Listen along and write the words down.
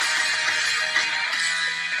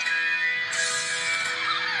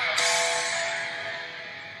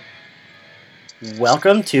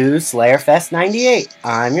Welcome to Slayerfest 98.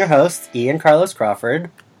 I'm your host, Ian Carlos Crawford.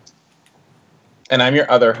 And I'm your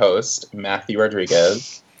other host, Matthew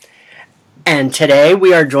Rodriguez. And today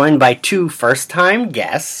we are joined by two first-time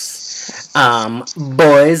guests.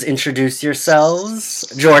 Boys, introduce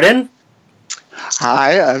yourselves. Jordan.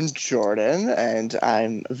 Hi, I'm Jordan, and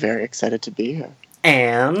I'm very excited to be here.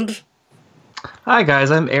 And... Hi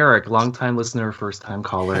guys, I'm Eric, long-time listener, first-time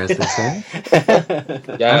caller, as they say.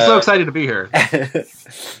 Yeah. I'm so excited to be here.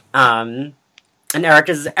 And Eric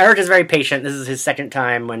is very patient. This is his second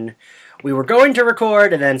time when we were going to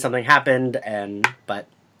record, and then something happened, and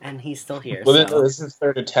he's still here. Well, so. this is his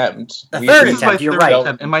third attempt. Third attempt, you're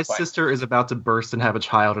right. And my sister is about to burst and have a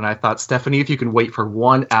child, and I thought, Stephanie, if you can wait for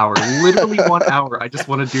 1 hour, literally 1 hour, I just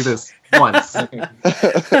want to do this once.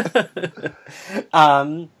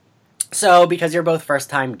 So, because you're both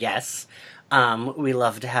first-time guests, we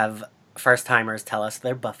love to have first-timers tell us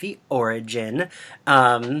their Buffy origin.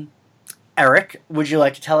 Eric, would you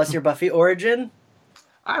like to tell us your Buffy origin?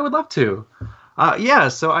 I would love to.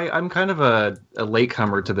 So I'm kind of a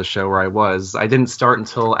latecomer to the show where I was. I didn't start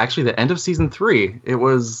until actually the end of season 3. It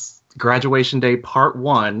was Graduation Day Part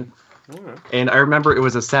 1. And I remember it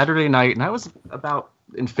was a Saturday night, and I was about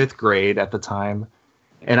in 5th grade at the time.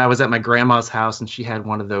 And I was at my grandma's house, and she had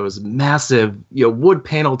one of those massive, wood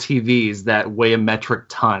panel TVs that weigh a metric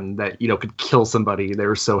ton that, could kill somebody. They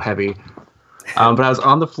were so heavy. But I was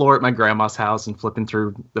on the floor at my grandma's house and flipping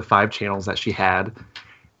through the 5 channels that she had.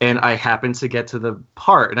 And I happened to get to the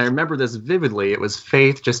part, and I remember this vividly. It was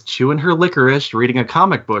Faith just chewing her licorice, reading a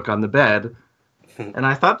comic book on the bed. And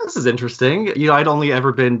I thought, this is interesting. I'd only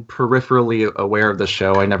ever been peripherally aware of the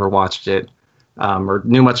show. I never watched it or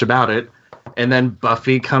knew much about it. And then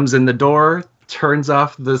Buffy comes in the door, turns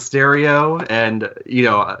off the stereo, and,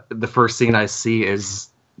 the first scene I see is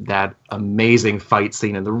that amazing fight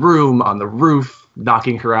scene in the room, on the roof,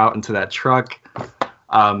 knocking her out into that truck.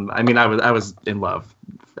 I was in love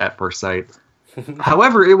at first sight.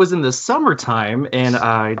 However, it was in the summertime, and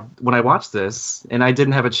when I watched this, and I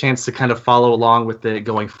didn't have a chance to kind of follow along with it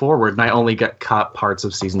going forward, and I only got caught parts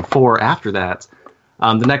of season 4 after that.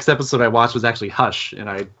 The next episode I watched was actually Hush,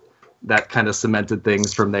 and that kind of cemented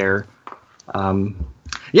things from there. And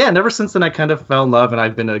ever since then I kind of fell in love, and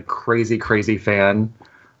I've been a crazy, crazy fan.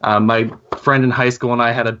 My friend in high school and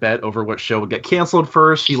I had a bet over what show would get canceled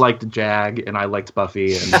first. She liked Jag, and I liked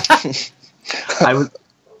Buffy, and I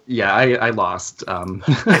lost.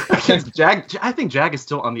 Jag, I think Jag is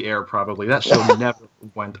still on the air, probably. That show never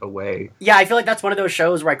went away. Yeah, I feel like that's one of those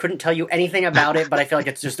shows where I couldn't tell you anything about it, but I feel like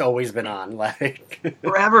it's just always been on.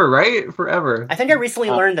 Forever, right? Forever. I think I recently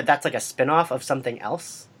learned that that's like a spin-off of something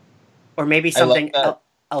else. Or maybe something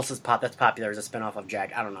else that's popular as a spin-off of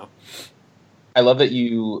Jag. I don't know. I love that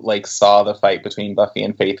you saw the fight between Buffy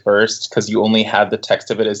and Faith first, because you only had the text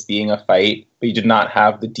of it as being a fight, but you did not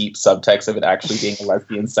have the deep subtext of it actually being a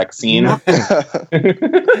lesbian sex scene. And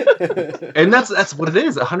that's what it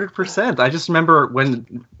is, 100%. I just remember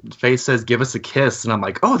when Faith says, "Give us a kiss," and I'm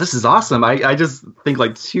like, oh, this is awesome. I just think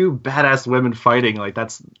two badass women fighting,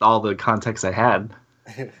 that's all the context I had.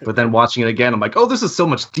 But then watching it again, I'm like, oh, this is so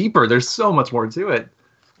much deeper. There's so much more to it.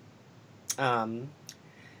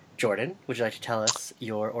 Jordan, would you like to tell us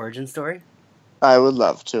your origin story? I would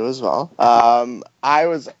love to as well. I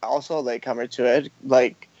was also a latecomer to it.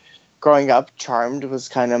 Growing up, Charmed was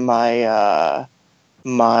kind of my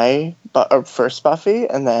first Buffy,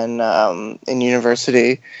 and then in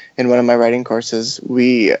university, in one of my writing courses,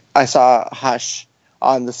 I saw Hush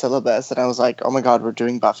on the syllabus, and I was like, oh my god, we're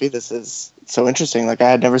doing Buffy. This is so interesting. I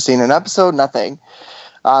had never seen an episode, nothing.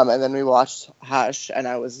 And then we watched Hush, and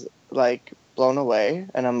I was blown away,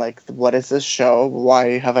 and I'm like, what is this show?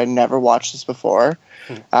 Why have I never watched this before?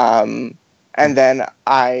 And then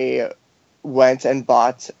I went and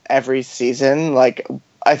bought every season.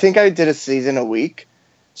 I think I did a season a week.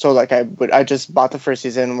 So I just bought the first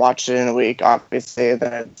season, watched it in a week, obviously, and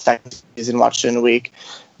then the second season, watched it in a week,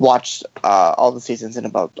 watched all the seasons in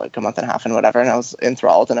about a month and a half and whatever, and I was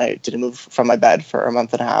enthralled, and I didn't move from my bed for a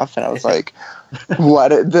month and a half, and I was like,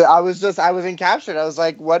 I was encaptured. I was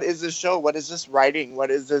like, what is this show? What is this writing? What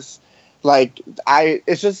is this?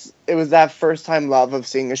 It was that first time love of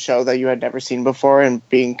seeing a show that you had never seen before and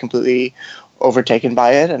being completely overtaken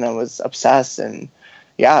by it, and I was obsessed. And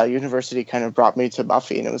yeah, university kind of brought me to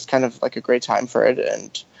Buffy, and it was kind of a great time for it.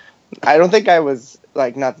 And I don't think I was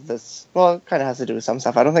not that this, well, it kind of has to do with some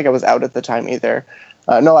stuff. I don't think I was out at the time either.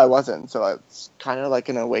 No, I wasn't. So it's kind of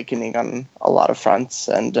an awakening on a lot of fronts.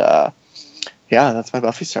 And yeah, that's my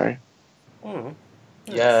Buffy story.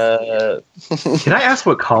 Yeah. Can I ask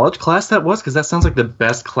what college class that was? Because that sounds like the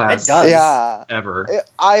best class It does. Yeah. ever.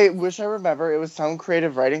 I wish I remember. It was some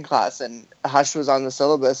creative writing class, and Hush was on the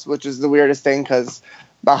syllabus, which is the weirdest thing because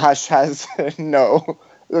Hush has no.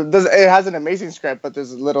 It has an amazing script, but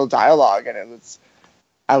there's little dialogue, and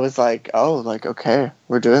I was like, oh, like, okay,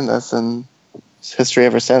 we're doing this, and it's history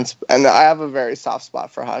ever since. And I have a very soft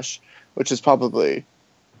spot for Hush, which is probably,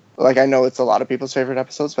 like, I know it's a lot of people's favorite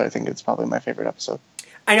episodes, but I think it's probably my favorite episode.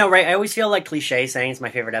 I know, right? I always feel like cliche saying it's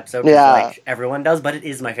my favorite episode. 'Cause, Yeah. like everyone does, but it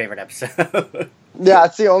is my favorite episode. Yeah,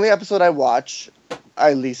 it's the only episode I watch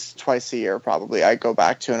at least twice a year, probably. I go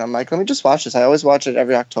back to, and I'm like, let me just watch this. I always watch it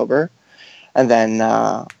every October, and then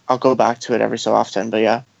I'll go back to it every so often. But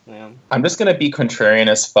yeah. Yeah. I'm just gonna be contrarian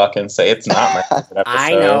as fuck and say it's not my favorite episode.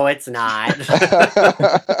 I know it's not. 'Cause,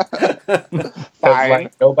 Fine.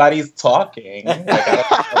 like, nobody's talking. Like,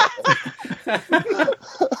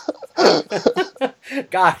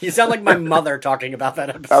 God, you sound like my mother talking about that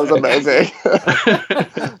episode. That was amazing.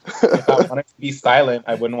 if I wanted to be silent,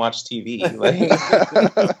 I wouldn't watch TV. Like,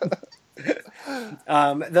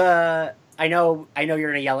 I know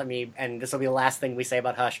you're gonna yell at me, and this will be the last thing we say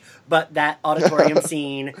about Hush. But that auditorium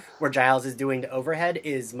scene where Giles is doing the overhead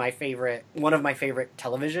is one of my favorite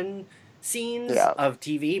television scenes Yeah. of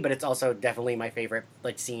TV. But it's also definitely my favorite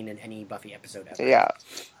like scene in any Buffy episode ever. Yeah.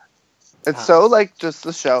 It's so, like, just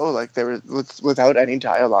the show, like, they were, without any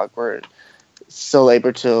dialogue, we're still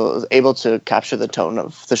able to capture the tone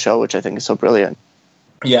of the show, which I think is so brilliant.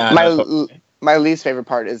 yeah. My least favorite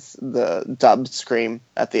part is the dubbed scream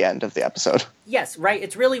at the end of the episode. Yes, right.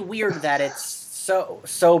 It's really weird that it's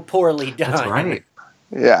so poorly done. That's right.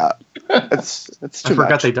 Yeah. It's I too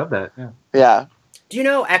forgot much. they dubbed that. Yeah. Yeah. Do you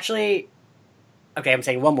know, actually... Okay, I'm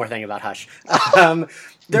saying one more thing about Hush.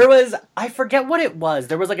 There was... I forget what it was.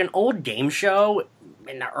 There was, like, an old game show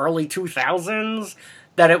in the early 2000s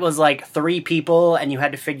that it was, like, 3 people, and you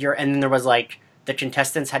had to figure... And then there was, like... The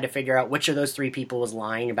contestants had to figure out which of those 3 people was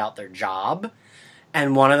lying about their job.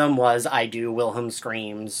 And one of them was, I do Wilhelm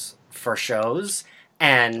screams for shows.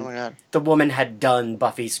 And Oh my god. the woman had done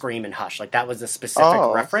Buffy Scream and Hush. Like, that was a specific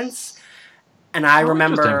Oh. reference. And I Oh,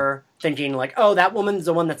 remember thinking, like, oh, that woman's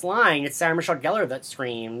the one that's lying. It's Sarah Michelle Gellar that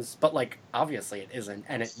screams. But, like, obviously it isn't.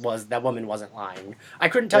 And that woman wasn't lying. I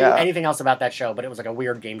couldn't tell you Yeah. anything else about that show, but it was, like, a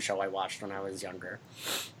weird game show I watched when I was younger.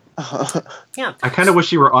 Yeah. I kind of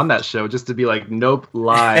wish you were on that show just to be like, nope,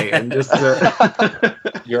 lie, and just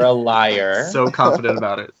You're a liar. so confident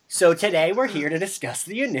about it. So today we're here to discuss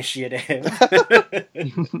the initiative.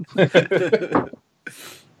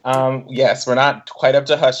 Yes, we're not quite up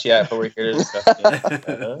to Hush yet, but we're here to discuss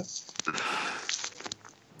it.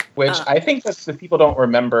 Which I think that the people don't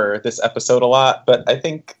remember this episode a lot, but I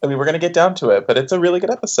mean, we're going to get down to it, but it's a really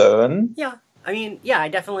good episode. Yeah, I mean, yeah, I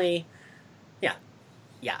definitely,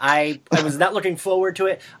 yeah, I was not looking forward to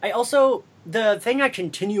it. I also, the thing I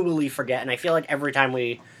continually forget, and I feel like every time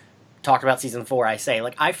we talk about season 4, I say,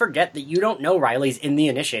 like, I forget that you don't know Riley's in the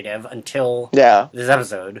initiative until Yeah. this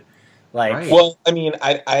episode. Like, Right. Well, I mean,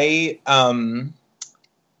 I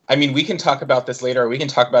mean, we can talk about this later, or we can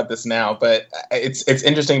talk about this now, but it's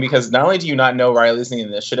interesting because not only do you not know Riley's in the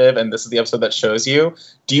initiative, and this is the episode that shows you,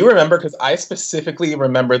 do you remember, because I specifically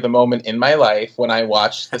remember the moment in my life when I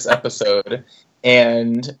watched this episode,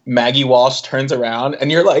 and Maggie Walsh turns around,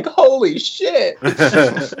 and you're like, holy shit!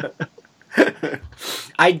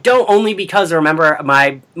 I don't, only because remember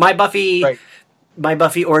my Buffy Right. my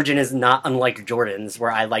Buffy origin is not unlike Jordan's,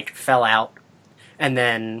 where I like fell out and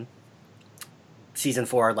then season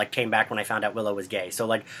 4 like came back when I found out Willow was gay. So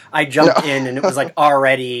like I jumped in and it was like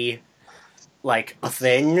already like a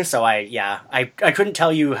thing. So I couldn't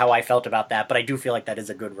tell you how I felt about that, but I do feel like that is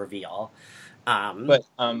a good reveal. But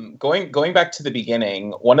going back to the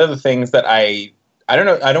beginning, one of the things that I don't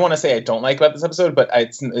know, I don't want to say I don't like about this episode, but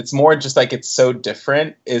it's more just like it's so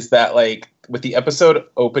different, is that like with the episode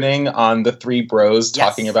opening on the 3 bros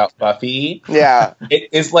talking Yes. about Buffy, Yeah. it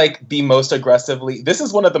is like this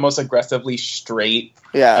is one of the most aggressively straight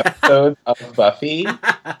Yeah. episodes of Buffy.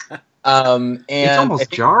 And It's I almost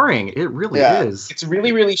think jarring. It really Yeah. is. it's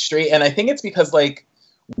really, really straight, and I think it's because like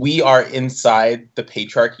we are inside the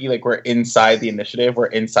patriarchy, like we're inside the initiative, we're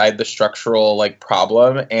inside the structural like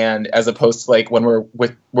problem, and as opposed to like when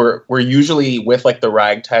we're usually with like the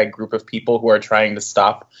ragtag group of people who are trying to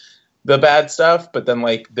stop the bad stuff, but then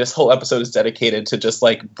like this whole episode is dedicated to just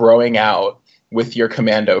like broing out with your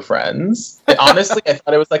commando friends. And honestly, I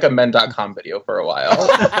thought it was like a men.com video for a while.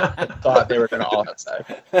 I thought they were gonna all have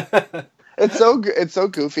sex. It's so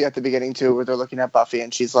goofy at the beginning too, where they're looking at Buffy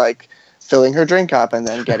and she's like filling her drink up and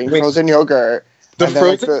then getting Wait. frozen yogurt. The And then,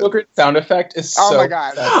 frozen like, yogurt sound effect is so Oh my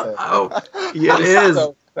God. excessive. Oh, yeah, it It's is.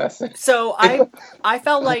 so excessive. So I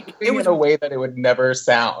felt like it was in a way that it would never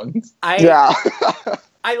sound. Yeah.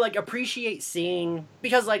 I like appreciate seeing,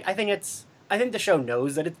 because like I think the show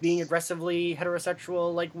knows that it's being aggressively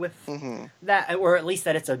heterosexual, like with Mhm. that, or at least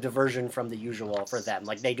that it's a diversion from the usual for them.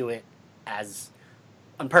 Like they do it as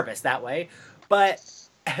on purpose that way. But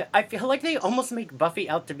I feel like they almost make Buffy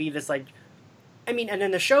out to be this like, I mean, and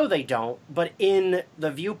in the show they don't, but in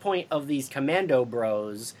the viewpoint of these commando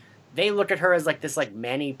bros, they look at her as like this like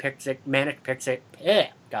manic pixie.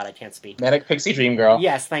 God, I can't speak. Manic Pixie Dream Girl.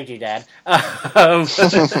 Yes, thank you, Dad.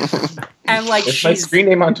 And like It's my she's screen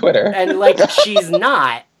name on Twitter. and like she's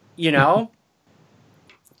not, you know,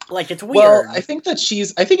 like it's weird. Well, I think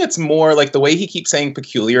it's more like the way he keeps saying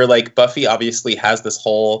peculiar. Like Buffy obviously has this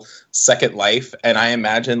whole second life, and I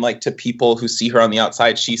imagine like to people who see her on the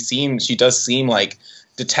outside, she does seem like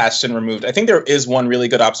detached and removed. I think there is one really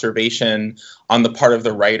good observation on the part of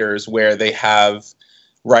the writers where they have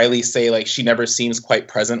Riley say like she never seems quite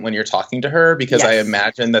present when you're talking to her, because I Yes.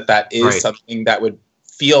 imagine that is Right. something that would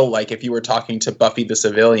feel like if you were talking to Buffy the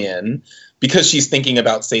civilian, because she's thinking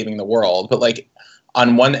about saving the world. But like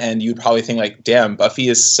on one end, you'd probably think like, damn, Buffy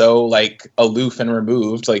is so like aloof and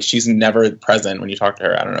removed. Like she's never present when you talk to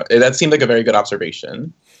her. I don't know. That seemed like a very good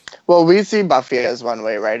observation. Well, we see Buffy as one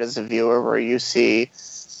way, right? As a viewer, where you see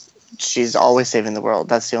she's always saving the world.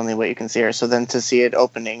 That's the only way you can see her. So then to see it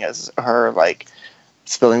opening as her like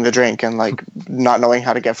spilling the drink and like not knowing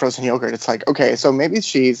how to get frozen yogurt, it's like, okay, so maybe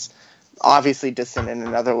she's obviously distant in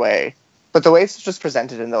another way. But the way it's just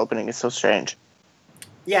presented in the opening is so strange.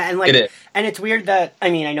 Yeah, and like, It is. and it's weird that,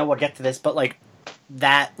 I mean, I know we'll get to this, but like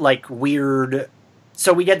that like weird.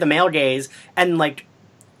 So we get the male gaze, and like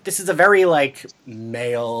this is a very like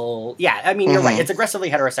male. Yeah, I mean, you're right. It's aggressively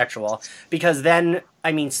heterosexual, because then,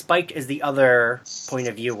 I mean, Spike is the other point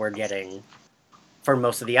of view we're getting for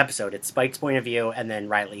most of the episode. It's Spike's point of view, and then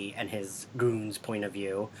Riley and his goons' point of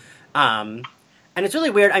view. And it's really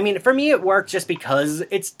weird. I mean, for me, it works just because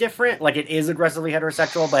it's different. Like, it is aggressively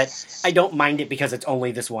heterosexual, but I don't mind it because it's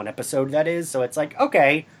only this one episode that is. So it's like,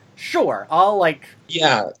 okay, sure, I'll like.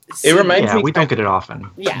 Yeah, see- it reminds Yeah, me. we don't get it often.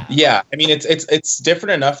 Yeah, Yeah, I mean it's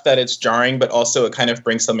different enough that it's jarring, but also it kind of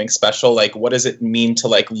brings something special. Like, what does it mean to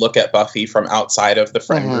like look at Buffy from outside of the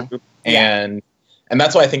friend group? And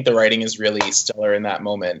that's why I think the writing is really stellar in that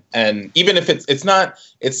moment. And even if it's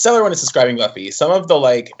stellar when it's describing Buffy. Some of the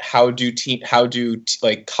like how do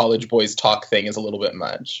like college boys talk thing is a little bit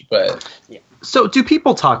much, but So do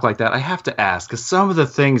people talk like that? I have to ask, because some of the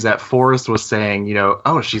things that Forrest was saying, you know,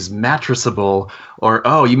 oh, she's mattressable, or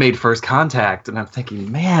oh, you made first contact, and I'm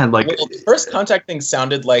thinking, man, like, well, the first contact thing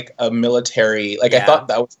sounded like a military, like I Yeah. thought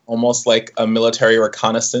that was almost like a military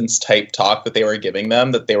reconnaissance type talk that they were giving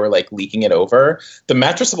them, that they were like leaking it over. The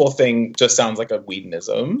mattressable thing just sounds like a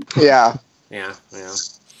Whedonism. Yeah. yeah, yeah.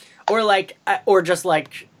 Or like, or just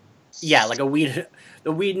like, yeah, like the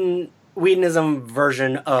Whedonism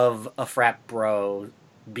version of a frat bro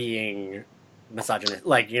being misogynist.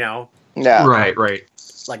 Like, you know, Yeah. right.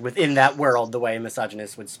 like within that world, the way a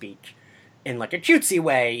misogynist would speak in like a cutesy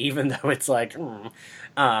way, even though it's like,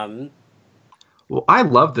 Well, I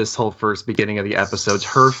love this whole first beginning of the episodes,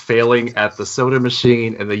 her failing at the soda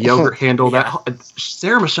machine and the yogurt handle. Yeah. That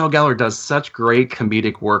Sarah Michelle Gellar does such great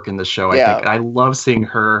comedic work in the show. I Yeah. think I love seeing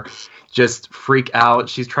her just freak out.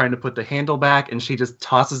 She's trying to put the handle back, and she just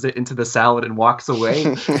tosses it into the salad and walks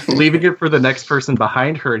away, leaving it for the next person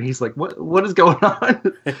behind her. And he's like, "What is going on?"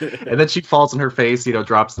 And then she falls on her face, you know,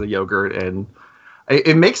 drops the yogurt, and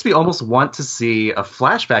it makes me almost want to see a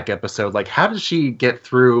flashback episode. Like, how did she get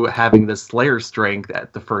through having this Slayer strength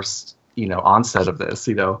at the first, you know, onset of this?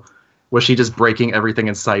 You know, was she just breaking everything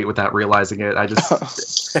in sight without realizing it? I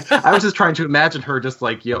was just trying to imagine her just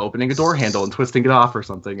like, you know, opening a door handle and twisting it off or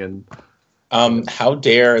something. And How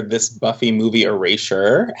dare this Buffy movie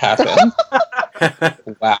erasure happen?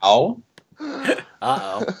 Wow.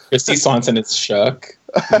 uh-oh. Christy Swanson is shook.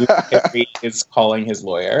 Luke Perry is calling his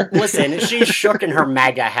lawyer. Listen, she's shook in her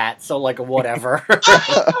MAGA hat, so like whatever.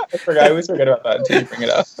 I always forget about that until you bring it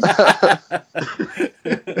up.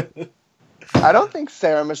 I don't think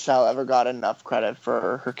Sarah Michelle ever got enough credit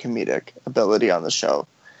for her comedic ability on the show.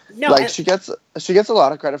 No, Like, and- she gets a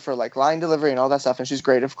lot of credit for like line delivery and all that stuff, and she's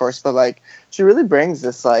great, of course. But like, she really brings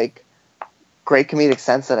this like great comedic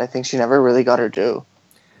sense that I think she never really got her due.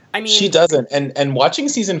 I mean, She doesn't. And watching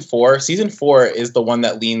season 4 is the one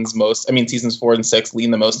that leans most. I mean, seasons 4 and 6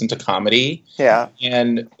 lean the most into comedy. Yeah.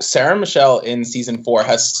 And Sarah Michelle in season 4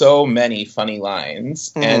 has so many funny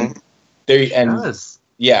lines. Mhm. And does.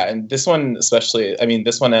 yeah, and this one especially. I mean,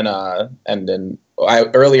 this one and in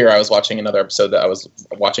earlier I was watching another episode that I was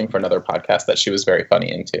watching for another podcast that she was very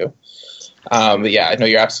funny into. But yeah, no,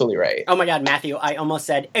 you're absolutely right. Oh my God, Matthew, I almost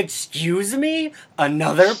said, excuse me?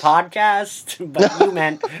 Another podcast? But you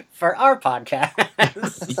meant for our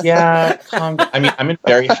podcast. Yeah, I mean, I'm in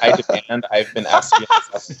very high demand. I've been asked to be on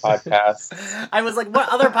this podcast. I was like, what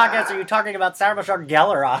other podcasts are you talking about Sarah Michelle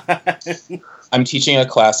Gellar on? I'm teaching a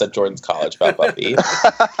class at Jordan's College about Buffy.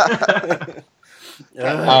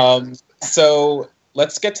 So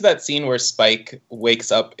let's get to that scene where Spike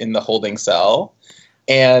wakes up in the holding cell.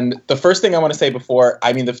 And the first thing I want to say the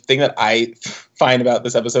thing that I find about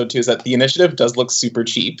this episode too is that the initiative does look super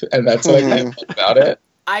cheap, and that's what I kind of like about it.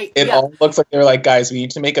 It all looks like they're like, guys, we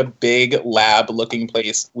need to make a big lab-looking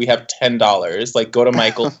place. We have $10. Like, go to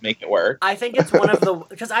Michael's, make it work. I think it's one of the...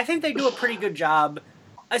 Because I think they do a pretty good job,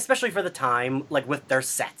 especially for the time, like, with their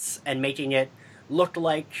sets and making it look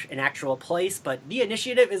like an actual place. But the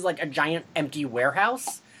initiative is like a giant empty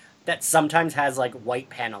warehouse that sometimes has, like, white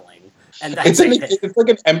paneling. And that's it's like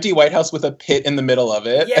an empty White House with a pit in the middle of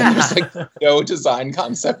it. Yeah. And there's like no design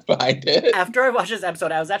concept behind it. After I watched this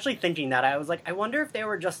episode, I was actually thinking that. I was like, I wonder if they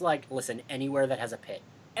were just like, listen, anywhere that has a pit.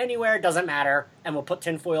 Anywhere, doesn't matter. And we'll put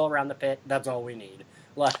tinfoil around the pit. That's all we need.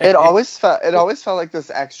 Like, it always felt like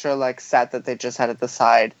this extra like set that they just had at the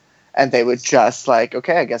side. And they would just like,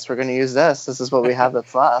 okay, I guess we're going to use this. This is what we have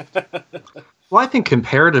that's left. Well, I think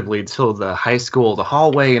comparatively to the high school, the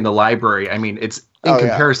hallway and the library, I mean, it's in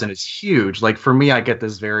comparison, it's huge. Like for me, I get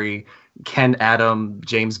this very Ken Adam,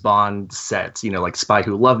 James Bond set, like Spy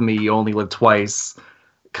Who Loved Me, You Only Live Twice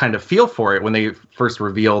kind of feel for it when they first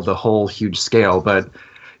reveal the whole huge scale. But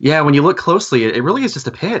yeah, when you look closely, it really is just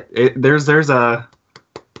a pit.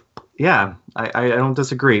 I don't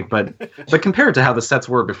disagree, but compared to how the sets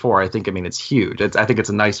were before, I think it's huge. I think it's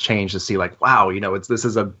a nice change to see, like, wow, this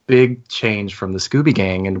is a big change from the Scooby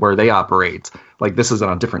Gang and where they operate. Like, this is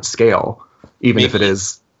on a different scale, even if it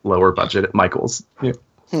is lower budget at Michael's. Yeah.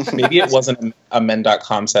 Maybe it wasn't a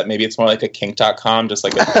men.com set. Maybe it's more like a kink.com, just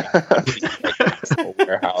like a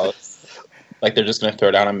warehouse. Like they're just going to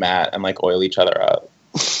throw down a mat and like oil each other up.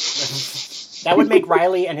 That would make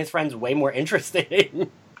Riley and his friends way more interesting.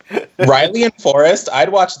 Riley and Forrest, I'd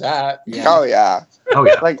watch that. Yeah. Oh yeah.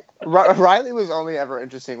 Like Riley was only ever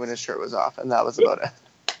interesting when his shirt was off, and that was about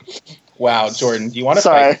it. Wow, Jordan, do you want to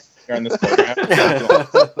fight here on this program? Do you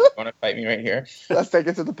want to fight me right here? Let's take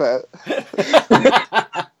it to the pit.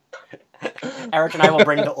 Eric and I will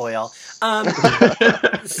bring the oil.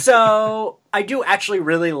 So I do actually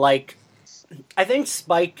really like. I think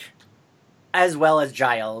Spike, as well as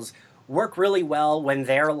Giles, work really well when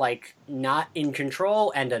they're like not in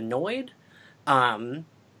control and annoyed. And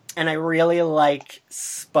I really like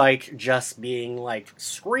Spike just being like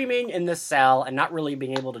screaming in the cell and not really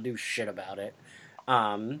being able to do shit about it.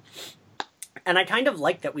 And I kind of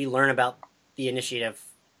like that we learn about the initiative.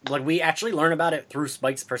 Like we actually learn about it through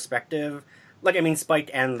Spike's perspective. Like, I mean,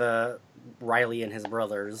 Spike and the Riley and his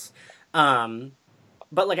brothers.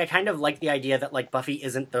 But like I kind of like the idea that like Buffy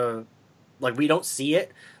isn't the... Like, we don't see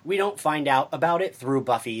it. We don't find out about it through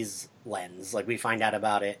Buffy's lens. Like, we find out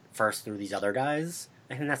about it first through these other guys.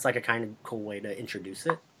 I think that's, like, a kind of cool way to introduce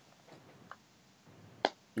it.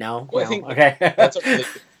 No? Well, no? I think okay. That's a really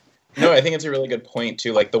no, I think it's a really good point,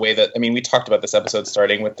 too. Like, the way that... I mean, we talked about this episode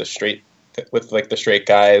starting with the straight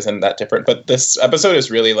guys and that different... But this episode is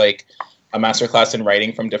really, like, a masterclass in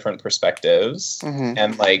writing from different perspectives. Mm-hmm.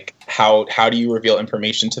 And, like, how do you reveal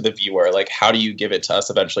information to the viewer? Like, how do you give it to us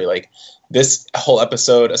eventually? Like, this whole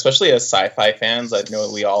episode, especially as sci-fi fans, I know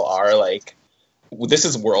we all are, like, this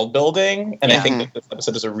is world building, and I think that this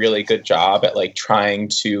episode does a really good job at like trying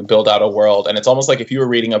to build out a world. And it's almost like if you were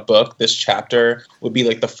reading a book, this chapter would be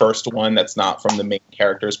like the first one that's not from the main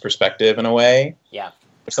character's perspective in a way. Yeah.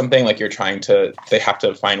 Or something like they have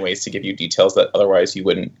to find ways to give you details that otherwise you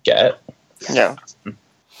wouldn't get. Yeah.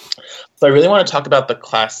 So I really want to talk about the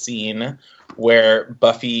class scene where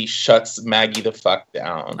Buffy shuts Maggie the fuck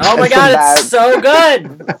down. Oh my god, it's so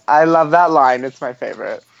good! I love that line. It's my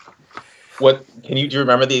favorite. What do you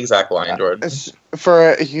remember the exact line, Jordan?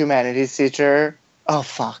 For a humanities teacher. Oh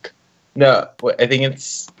fuck. No, I think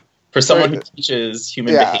it's for someone who teaches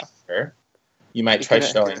human behavior. You might try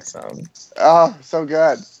showing some. Oh, so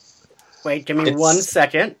good. Wait, give me 1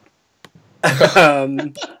 second.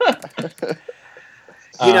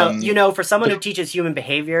 You know, for someone who teaches human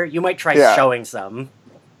behavior, you might try showing some.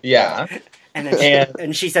 Yeah.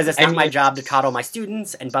 And she says, it's not my job to coddle my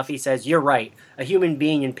students. And Buffy says, you're right. A human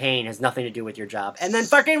being in pain has nothing to do with your job. And then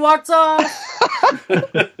fucking walks off.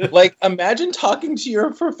 Like, imagine talking to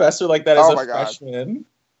your professor like that as a freshman.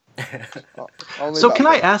 Only So can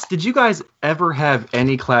I Buffy. ask, did you guys ever have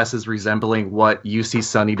any classes resembling what UC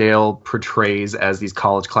Sunnydale portrays as these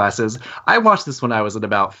college classes? I watched this when I was in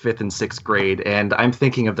about 5th and 6th grade, and I'm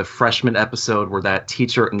thinking of the freshman episode where that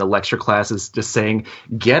teacher in the lecture class is just saying,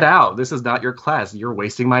 "Get out, this is not your class, you're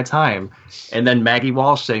wasting my time." And then Maggie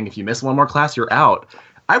Walsh saying, "If you miss one more class, you're out."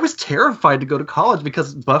 I was terrified to go to college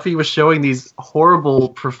because Buffy was showing these horrible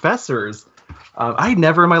professors. I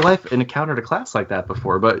never in my life encountered a class like that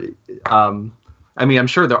before, but I mean, I'm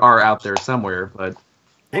sure there are out there somewhere, but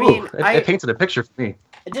I mean, it painted a picture for me.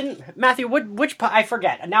 It didn't, Matthew. I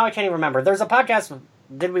forget now. I can't even remember. There's a podcast.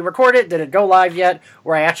 Did we record it? Did it go live yet?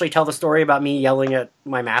 Where I actually tell the story about me yelling at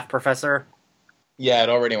my math professor. Yeah, it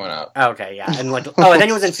already went up. Okay, yeah, and and then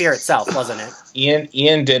it was in Fear itself, wasn't it?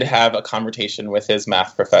 Ian did have a conversation with his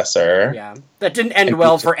math professor. Yeah, that didn't end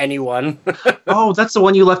well for anyone. Oh, that's the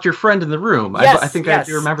one you left your friend in the room. Yes, I think yes.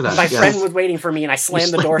 I do remember that. My Yes. friend was waiting for me, and I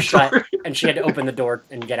slammed the door slammed the shut, and she had to open the door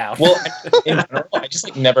and get out. Well, in general, I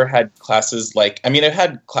just never had classes I've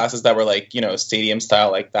had classes that were stadium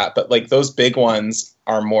style like that, but those big ones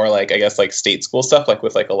are more I guess state school stuff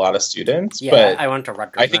with a lot of students. Yeah, but I went to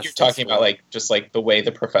Rutgers. I think you're talking about just the way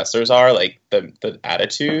the professors are, the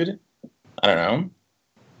attitude. I don't know.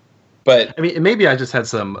 But I mean, maybe I just had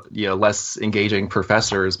some less engaging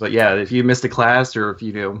professors, but yeah, if you missed a class or if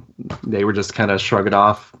they were just kind of shrug it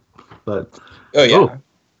off. But oh yeah.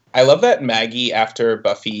 I love that Maggie, after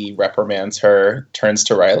Buffy reprimands her, turns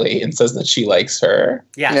to Riley and says that she likes her.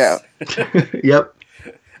 Yes. Yeah. Yep.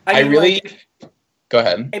 I mean, really... Go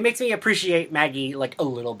ahead. It makes me appreciate Maggie, a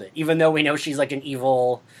little bit, even though we know she's, an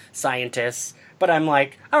evil scientist. But I'm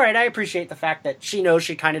like, all right, I appreciate the fact that she knows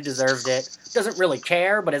she kind of deserved it. Doesn't really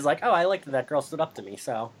care, but is like, oh, I like that girl stood up to me,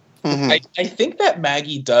 so... Mhm. I think that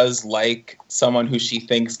Maggie does like someone who she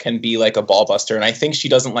thinks can be a ball buster, and I think she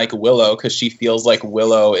doesn't like Willow because she feels like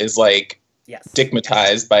Willow is Yes.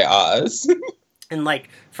 stigmatized by Oz. And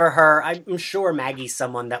for her, I'm sure Maggie's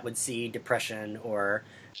someone that would see depression or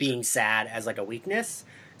being sad as a weakness.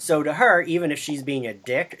 So to her, even if she's being a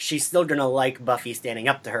dick, she's still gonna like Buffy standing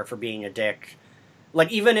up to her for being a dick.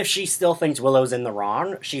 Even if she still thinks Willow's in the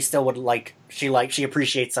wrong, she still would she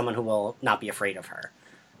appreciates someone who will not be afraid of her.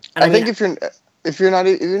 And I think if you're not,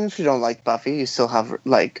 even if you don't like Buffy, you still have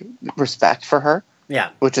respect for her, yeah,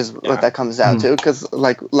 which is Yeah. what that comes down to. Because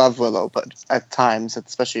love Willow, but at times,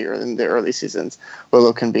 especially in the early seasons,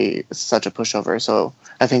 Willow can be such a pushover. So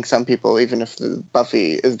I think some people, even if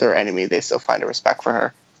Buffy is their enemy, they still find a respect for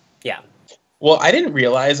her. yeah. Well, I didn't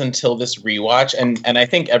realize until this rewatch, and I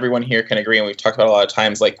think everyone here can agree, and we've talked about it a lot of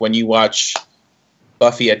times, when you watch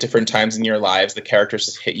Buffy at different times in your lives, the characters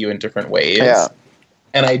just hit you in different ways. Yeah.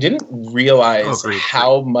 And I didn't realize great.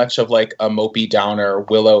 how much of a mopey downer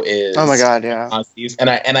Willow is. Oh my god, yeah. On these. And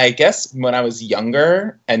I guess when I was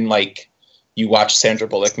younger and you watch Sandra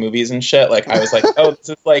Bullock movies and shit, I was like, oh, this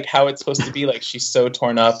is how it's supposed to be. She's so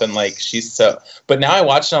torn up and she's so. But now I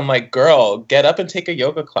watch it, I'm like, girl, get up and take a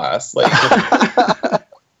yoga class.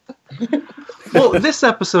 Well, this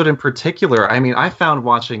episode in particular, I mean, I found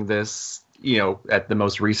watching this, at the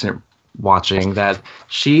most recent watching, that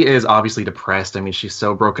she is obviously depressed. I mean, she's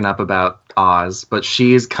so broken up about Oz, but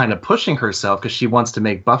she's kind of pushing herself because she wants to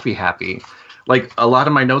make Buffy happy. A lot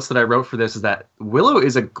of my notes that I wrote for this is that Willow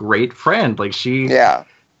is a great friend. Yeah.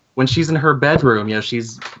 When she's in her bedroom,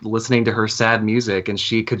 she's listening to her sad music and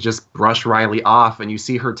she could just brush Riley off, and you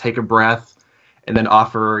see her take a breath and then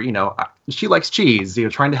offer, she likes cheese,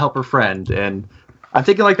 trying to help her friend. And I'm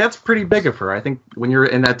thinking that's pretty big of her. I think when you're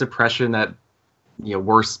in that depression, that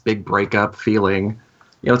worst big breakup feeling,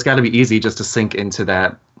 it's got to be easy just to sink into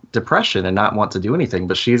that depression and not want to do anything.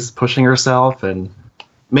 But she's pushing herself, and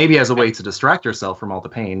maybe as a way to distract herself from all the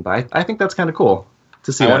pain. But I think that's kind of cool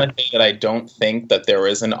to see. I want to say that I don't think that there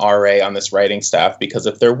is an RA on this writing staff, because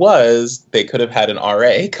if there was, they could have had an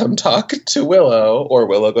RA come talk to Willow, or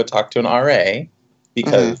Willow go talk to an RA,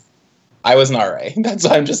 because I was an RA. That's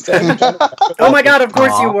what I'm just saying. Oh my god, of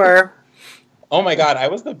course you were. Oh my god, I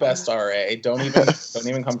was the best RA. Don't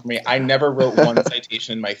even come for me. I never wrote one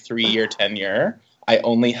citation in my 3-year tenure. I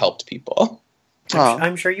only helped people. Oh.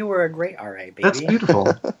 I'm sure you were a great RA, baby. That's beautiful.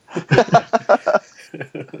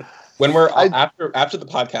 When we're after the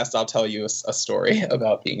podcast, I'll tell you a story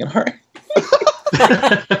about being an RA.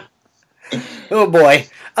 Oh boy.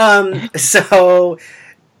 So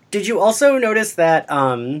did you also notice that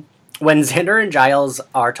when Xander and Giles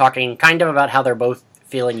are talking kind of about how they're both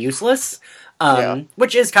feeling useless,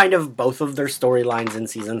 which is kind of both of their storylines in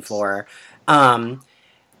season 4,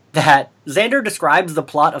 that Xander describes the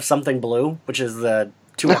plot of Something Blue, which is the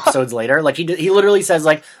 2 episodes later. Like, he literally says,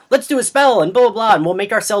 like, let's do a spell and blah, blah, blah, and we'll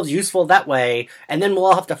make ourselves useful that way, and then we'll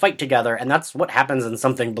all have to fight together. And that's what happens in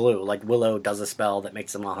Something Blue. Like, Willow does a spell that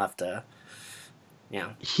makes them all have to...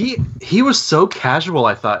 Yeah. He was so casual,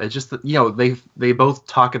 I thought. It's just that, they both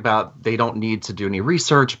talk about they don't need to do any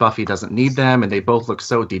research, Buffy doesn't need them, and they both look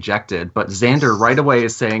so dejected. But Xander right away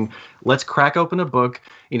is saying, let's crack open a book,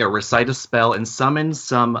 recite a spell, and summon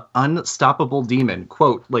some unstoppable demon.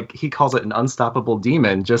 Quote, like, he calls it an unstoppable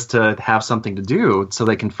demon just to have something to do so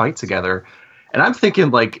they can fight together. And I'm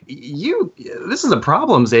thinking, like, this is a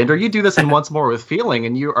problem, Xander. You do this in Once More with Feeling,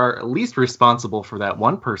 and you are at least responsible for that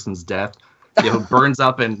one person's death. Burns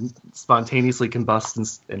up and spontaneously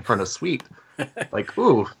combusts in front of Sweet. Like,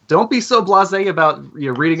 ooh, don't be so blasé about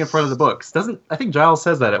reading in front of the books. I think Giles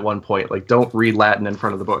says that at one point. Like, don't read Latin in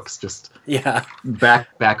front of the books. Just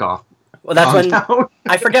back off. Well, that's when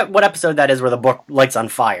I forget what episode that is where the book lights on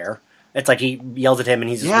fire. It's like he yells at him and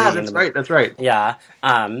he's just reading that's right. Yeah.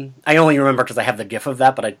 I only remember because I have the gif of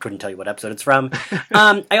that, but I couldn't tell you what episode it's from.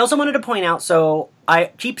 I also wanted to point out, so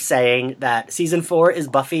I keep saying that season 4 is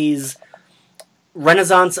Buffy's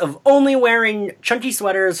renaissance of only wearing chunky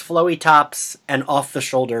sweaters, flowy tops, and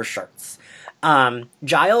off-the-shoulder shirts.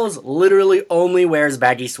 Giles literally only wears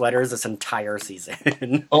baggy sweaters this entire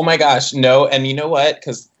season. Oh my gosh, no, and you know what?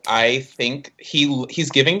 Because I think he's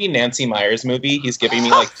giving me Nancy Meyers movie. He's giving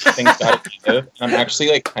me, like, things gotta give. I'm actually,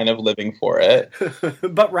 like, kind of living for it.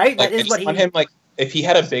 But, right? Like, that is what he... him, like, if he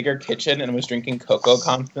had a bigger kitchen and was drinking cocoa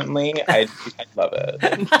constantly, I'd love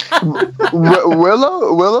it.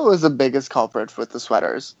 Willow is the biggest culprit with the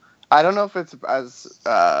sweaters. I don't know if it's as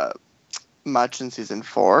much in season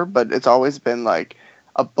 4, but it's always been like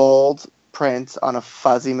a bold print on a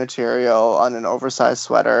fuzzy material on an oversized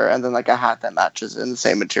sweater, and then like a hat that matches in the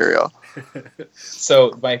same material.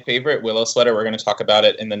 So my favorite Willow sweater, we're going to talk about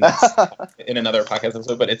it in the next in another podcast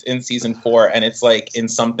episode, but it's in season 4, and it's like in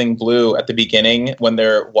Something Blue at the beginning when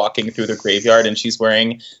they're walking through the graveyard, and she's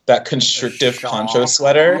wearing that constrictive poncho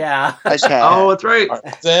sweater. Yeah. Oh, that's right.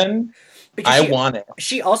 I want it.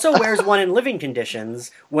 She also wears one in Living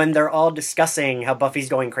Conditions when they're all discussing how Buffy's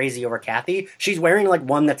going crazy over Kathy. She's wearing like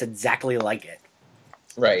one that's exactly like it.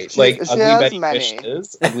 Right, like Ugly Betty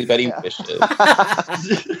wishes. Ugly Betty wishes.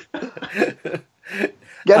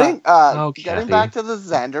 Getting back to the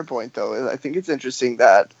Xander point, though, I think it's interesting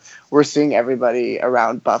that we're seeing everybody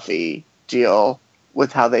around Buffy deal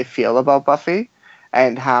with how they feel about Buffy,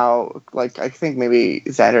 and how, like, I think maybe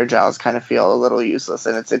Xander and Giles kind of feel a little useless,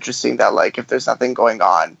 and it's interesting that, like, if there's nothing going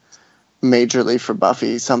on majorly for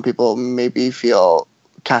Buffy, some people maybe feel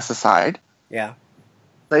cast aside. Yeah.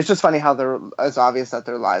 It's just funny how it's obvious that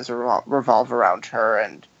their lives revolve around her,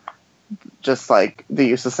 and just like the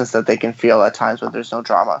uselessness that they can feel at times when there's no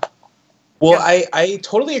drama. Well, I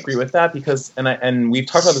totally agree with that because, and we've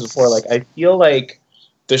talked about this before, like, I feel like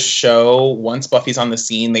the show, once Buffy's on the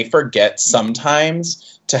scene, they forget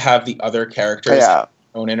sometimes to have the other characters have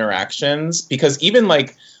their own interactions, because even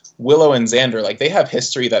like Willow and Xander, like, they have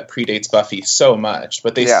history that predates Buffy so much,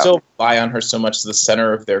 but they still rely on her so much as the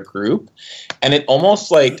center of their group, and it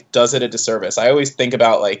almost like does it a disservice. I always think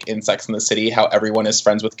about, like, in Sex and the City, how everyone is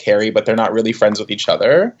friends with Carrie, but they're not really friends with each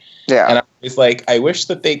other. Yeah, and I was like, I wish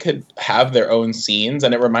that they could have their own scenes,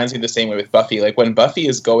 and it reminds me the same way with Buffy. Like, when Buffy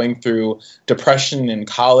is going through depression in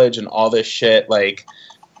college and all this shit, like,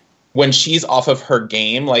 when she's off of her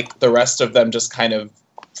game, like, the rest of them just kind of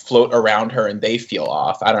float around her and they feel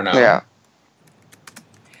off. I don't know.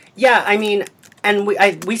 Yeah, I mean, and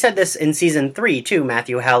we said this in season 3 too,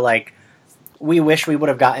 Matthew, how, like, we wish we would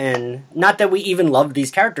have gotten, not that we even loved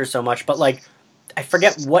these characters so much, but, like, I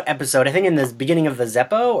forget what episode, I think in the beginning of the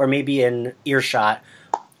Zeppo, or maybe in Earshot,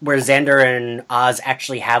 where Xander and Oz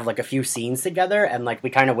actually have, like, a few scenes together, and, like, we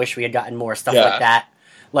kind of wish we had gotten more stuff like that.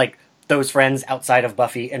 Like, those friends outside of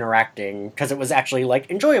Buffy interacting, because it was actually, like,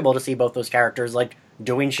 enjoyable to see both those characters, like,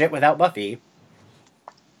 doing shit without Buffy.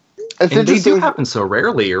 And they do happen so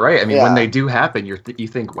rarely, right? I mean, when they do happen, you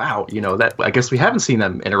think, wow, that, I guess we haven't seen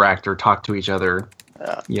them interact or talk to each other.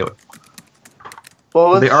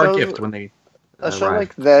 Well, they are a gift when they a show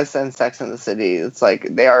like this and Sex and the City, it's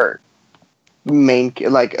like they are main,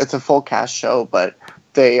 like, it's a full cast show, but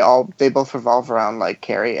they both revolve around, like,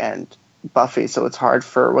 Carrie and Buffy, so it's hard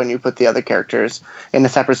for when you put the other characters in a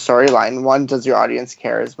separate storyline. One, does your audience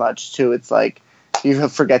care as much? Two, it's like you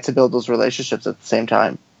forget to build those relationships at the same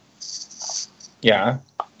time. Yeah.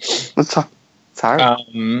 It's hard.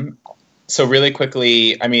 So really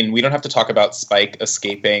quickly, I mean, we don't have to talk about Spike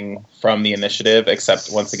escaping from the Initiative, except,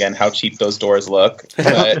 once again, how cheap those doors look.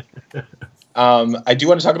 But I do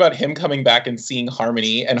want to talk about him coming back and seeing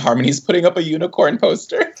Harmony, and Harmony's putting up a unicorn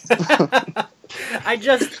poster. I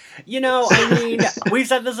just, I mean, we've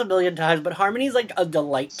said this a million times, but Harmony's like a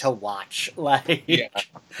delight to watch. Like, Yeah.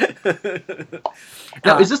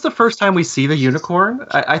 Now, is this the first time we see the unicorn?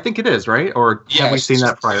 I think it is, right? Or have we seen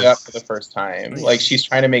that prior? Yeah, for the first time. Like, she's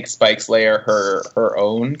trying to make Spike's lair her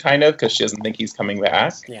own, kind of, because she doesn't think he's coming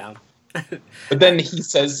back. Yeah. But then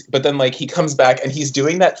he comes back and he's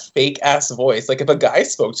doing that fake ass voice. Like, if a guy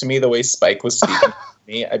spoke to me the way Spike was speaking to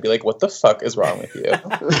me, I'd be like, what the fuck is wrong with you?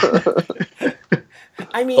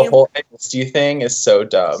 I mean, The whole I missed you thing is so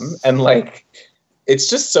dumb. And, like, it's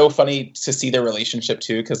just so funny to see their relationship,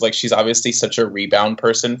 too, because, like, she's obviously such a rebound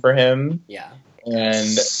person for him. yeah.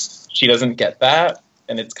 And she doesn't get that.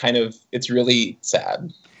 And it's really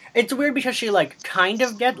sad. It's weird because she, like, kind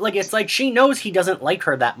of it's like she knows he doesn't like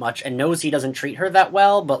her that much and knows he doesn't treat her that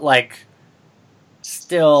well, but, like,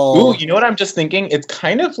 still... Ooh, you know what I'm just thinking? It's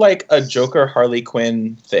kind of like a Joker Harley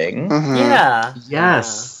Quinn thing. Mhm. Yeah.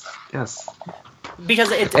 Yes. Yes.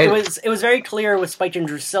 Because it was very clear with Spike and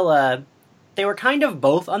Drusilla, they were kind of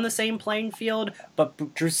both on the same playing field,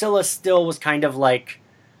 but Drusilla still was kind of like,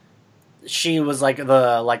 she was like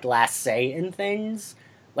the last say in things.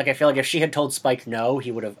 Like, I feel like if she had told Spike no, he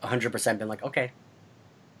would have 100% been like, okay,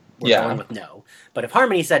 we're going with no. But if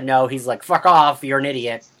Harmony said no, he's like, fuck off, you're an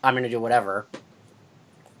idiot, I'm gonna do whatever.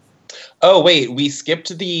 Oh wait, we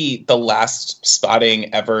skipped the last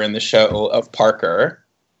spotting ever in the show of Parker.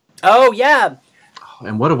 Oh yeah.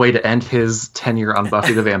 And what a way to end his tenure on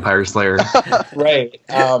Buffy the Vampire Slayer. Right.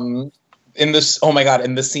 In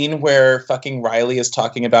the scene where fucking Riley is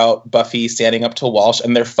talking about Buffy standing up to Walsh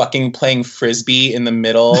and they're fucking playing Frisbee in the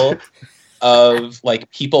middle of, like,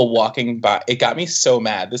 people walking by. It got me so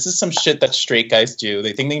mad. This is some shit that straight guys do.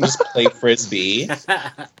 They think they can just play Frisbee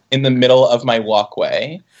in the middle of my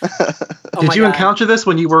walkway. Did you encounter this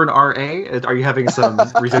when you were an RA? Are you having some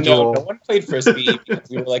residual... No one played Frisbee because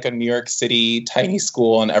we were like a New York City tiny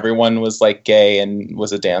school and everyone was like gay and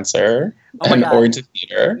was a dancer or into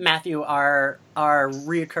theater. Matthew, our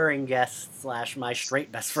reoccurring guest / my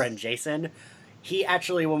straight best friend Jason, he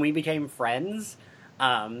actually, when we became friends,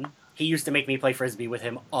 he used to make me play Frisbee with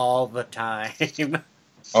him all the time.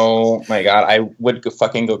 Oh my god, I would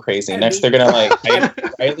fucking go crazy. Next, they're gonna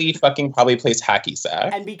Riley fucking probably plays hacky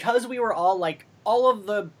sack. And because we were all all of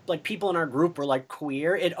the people in our group were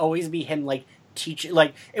queer, it'd always be him teaching.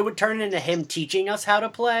 It would turn into him teaching us how to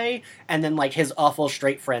play, and then his awful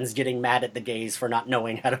straight friends getting mad at the gays for not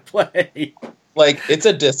knowing how to play. It's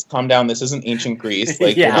a diss. Calm down. This isn't ancient Greece.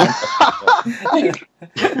 Yeah.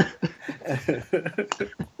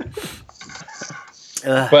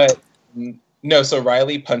 But no, so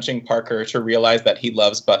Riley punching Parker to realize that he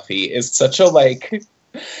loves Buffy is such a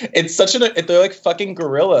they're like fucking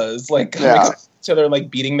gorillas, coming at each other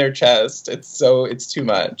and beating their chest. It's too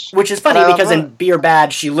much. Which is funny because in Be or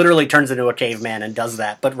Bad, she literally turns into a caveman and does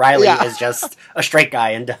that, but Riley is just a straight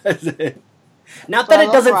guy and does it. Not that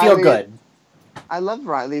it doesn't feel good. I love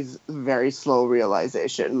Riley's very slow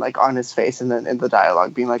realization, on his face and then in the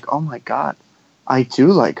dialogue being like, oh my god, I do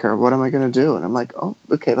like her. What am I going to do? And I'm like, oh,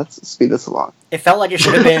 okay, let's speed this along. It felt like it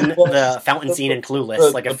should have been the fountain scene in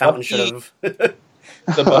Clueless. A fountain should have...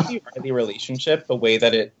 The Buffy-Riley relationship, the way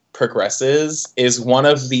that it progresses, is one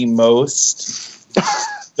of the most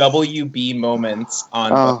WB moments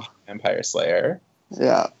on Buffy the Vampire Slayer.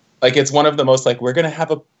 Yeah. It's one of the most, we're going to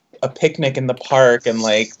have a picnic in the park, and,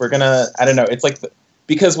 we're going to... I don't know. It's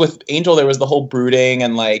because with Angel, there was the whole brooding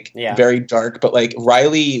and, very dark, but,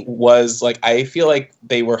 Riley was, I feel like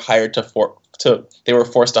they were hired they were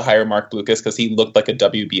forced to hire Mark Blucas because he looked like a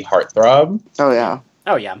WB heartthrob. Oh, yeah.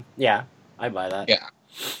 Oh, yeah. Yeah. I buy that. Yeah.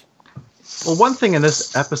 Well, one thing in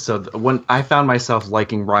this episode, when I found myself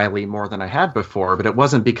liking Riley more than I had before, but it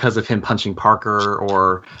wasn't because of him punching Parker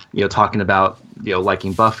or, talking about,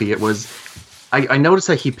 liking Buffy. It was, I noticed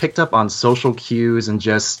that he picked up on social cues and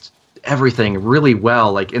just everything really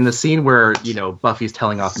well. In the scene where, Buffy's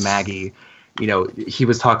telling off Maggie, he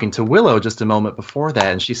was talking to Willow just a moment before that,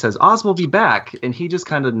 and she says, Oz will be back. And he just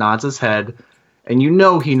kind of nods his head. And he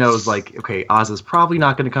knows, okay, Oz is probably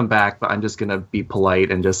not going to come back, but I'm just going to be polite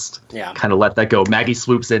and just kind of let that go. Maggie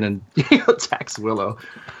swoops in and attacks Willow.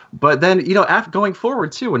 But then, after going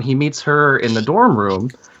forward, too, when he meets her in the dorm room,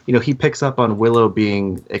 he picks up on Willow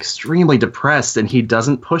being extremely depressed, and he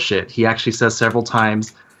doesn't push it. He actually says several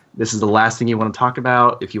times, this is the last thing you want to talk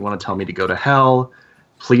about. If you want to tell me to go to hell,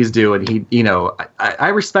 please do. And he, I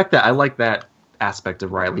respect that. I like that aspect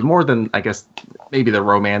of Riley more than, I guess, maybe the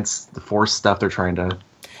romance, the force stuff they're trying to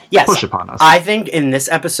push upon us. I think in this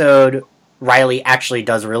episode, Riley actually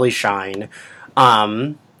does really shine.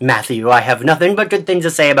 Matthew, I have nothing but good things to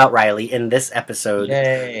say about Riley in this episode,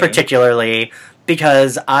 particularly.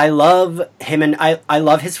 because I love him and I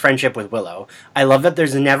love his friendship with Willow. I love that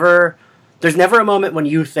there's never a moment when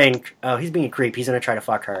you think, oh, he's being a creep, he's gonna try to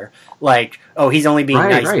fuck her. Like, oh, he's only being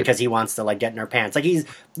nice because he wants to, like, get in her pants. Like, he's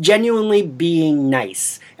genuinely being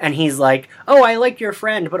nice. And he's like, oh, I like your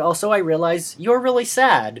friend, but also I realize you're really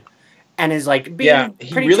sad. And is, like, being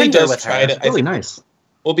pretty really tender does with try her. to, really nice.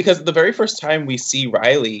 Well, because the very first time we see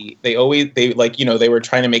Riley, they were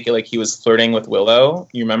trying to make it like he was flirting with Willow.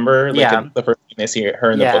 You remember? Like, in the first time they see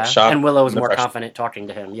her in the bookshop. And Willow was more confident talking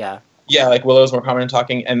to him, Yeah, like Willow's more confident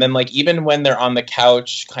talking, and then like even when they're on the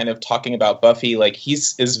couch, kind of talking about Buffy, like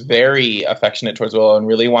is very affectionate towards Willow and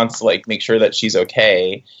really wants to like make sure that she's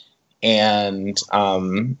okay. And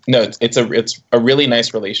no, it's a really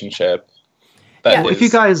nice relationship. If you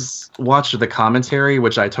guys watched the commentary,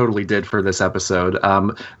 which I totally did for this episode,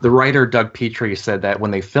 the writer Doug Petrie said that when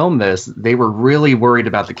they filmed this, they were really worried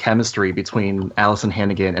about the chemistry between Allison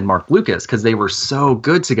Hannigan and Mark Lucas because they were so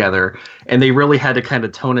good together, and they really had to kind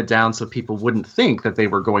of tone it down so people wouldn't think that they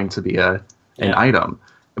were going to be an item.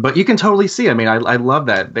 But you can totally see. I mean, I love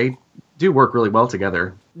that they do work really well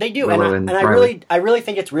together. They do, and I really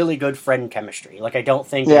think it's really good friend chemistry. Like, I don't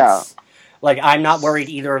think it's like, I'm not worried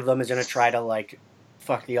either of them is going to try to, like,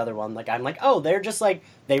 fuck the other one. Like, I'm like, oh, they're just, like,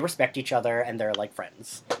 they respect each other and they're, like,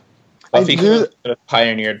 friends. Buffy could have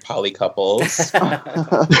pioneered poly couples.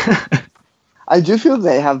 I do feel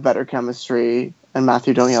they have better chemistry, and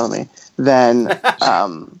Matthew, don't yell at me, than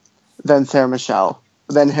Sarah Michelle.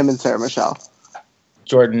 Than him and Sarah Michelle.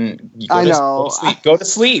 Jordan, I know. Go to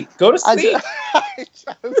sleep. I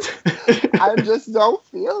just don't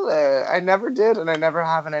feel it. I never did, and I never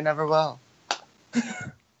have, and I never will.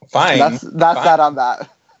 Fine. That's that on that.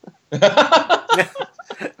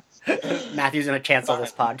 Matthew's gonna cancel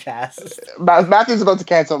this podcast. Matthew's about to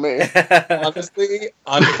cancel me. Honestly,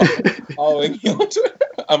 I'm following you on Twitter.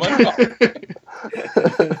 I'm unfollowing.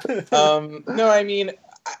 No, I mean,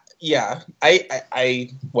 yeah, I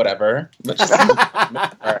whatever. Let's just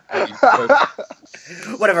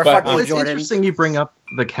whatever. Fuck you, it's Jordan. Interesting you bring up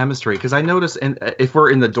the chemistry because I noticed, if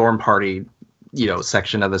we're in the dorm party,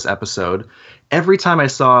 section of this episode, every time I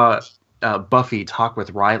saw Buffy talk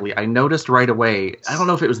with Riley, I noticed right away. I don't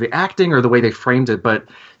know if it was the acting or the way they framed it, but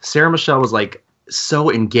Sarah Michelle was like so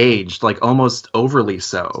engaged, like almost overly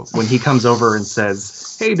so, when he comes over and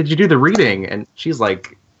says, "Hey, did you do the reading?" And she's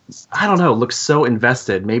like, I don't know, looks so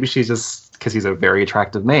invested. Maybe she's just because he's a very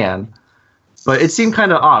attractive man. But it seemed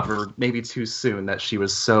kind of off, or maybe too soon, that she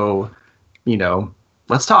was so,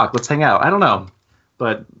 let's talk, let's hang out. I don't know.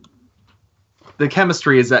 But the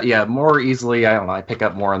chemistry is that, more easily, I don't know, I pick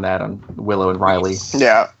up more on that on Willow and Riley.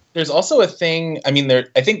 Yeah. There's also a thing, I mean,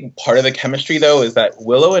 I think part of the chemistry, though, is that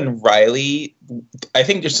Willow and Riley, I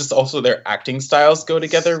think it's just also their acting styles go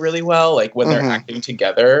together really well. Like, when they're acting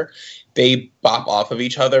together, they bop off of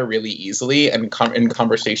each other really easily and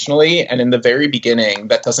conversationally. And in the very beginning,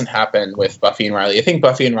 that doesn't happen with Buffy and Riley. I think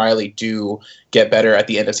Buffy and Riley do get better at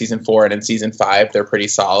the end of season 4, and in season 5, they're pretty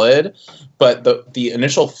solid. But the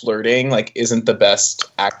initial flirting, like, isn't the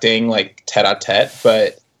best acting, like, tete-a-tete.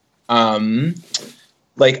 But,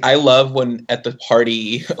 like, I love when at the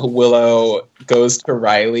party, Willow goes to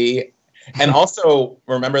Riley. And also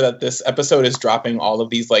remember that this episode is dropping all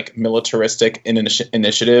of these like militaristic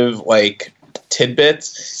initiative like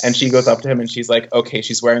tidbits, and she goes up to him and she's like, okay,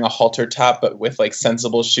 she's wearing a halter top but with like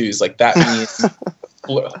sensible shoes, like that means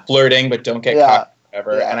flirting but don't get caught,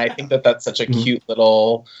 whatever. And I think that that's such a cute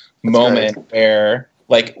little moment where,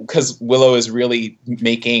 like, because Willow is really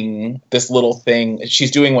making this little thing.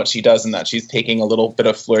 She's doing what she does in that she's taking a little bit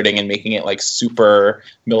of flirting and making it like super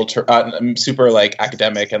super like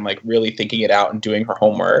academic and like really thinking it out and doing her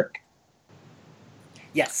homework.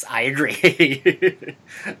 Yes, I agree.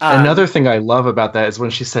 Another thing I love about that is when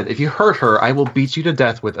she said, "If you hurt her, I will beat you to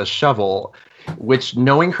death with a shovel." Which,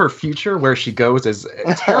 knowing her future, where she goes, is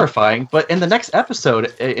terrifying. But in the next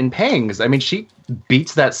episode, in Pangs, I mean, she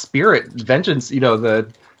beats that spirit, vengeance, the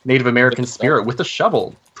Native American spirit, with a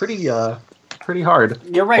shovel. Pretty hard.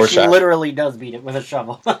 You're right, she literally does beat it with a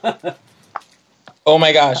shovel. Oh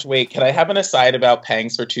my gosh, wait, can I have an aside about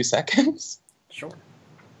Pangs for 2 seconds? Sure.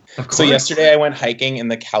 So yesterday I went hiking in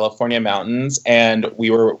the California mountains, and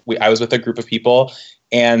I was with a group of people,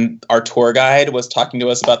 and our tour guide was talking to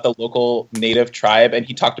us about the local native tribe, and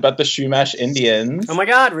he talked about the Chumash Indians. Oh my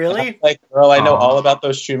God, really? Like, girl, I know all about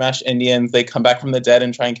those Chumash Indians. They come back from the dead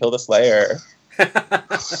and try and kill the Slayer.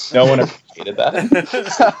 No one appreciated that.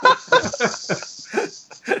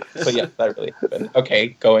 But yes, that really happened. Okay,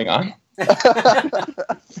 going on.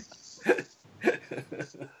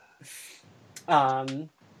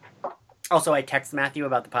 Also, I texted Matthew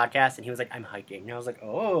about the podcast, and he was like, "I'm hiking." And I was like,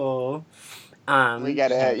 "Oh." We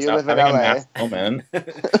get it. You Stop live in having a LA. mask moment.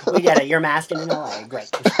 We get it. You're masking in LA. Great.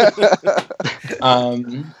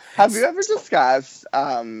 Have you ever discussed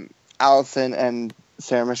Allison and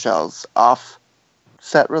Sarah Michelle's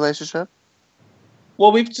off-set relationship?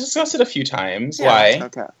 Well, we've discussed it a few times. Yeah. Why?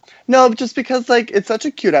 Okay. No, just because like it's such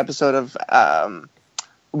a cute episode of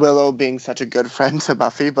Willow being such a good friend to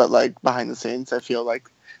Buffy, but like behind the scenes, I feel like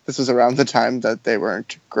this was around the time that they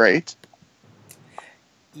weren't great.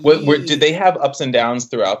 Did they have ups and downs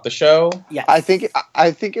throughout the show? Yes. I think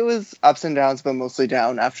it was ups and downs, but mostly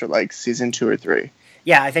down after like season 2 or 3.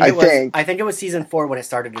 Yeah, I think I think- it was season 4 when it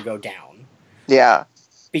started to go down. Yeah.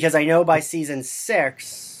 Because I know by season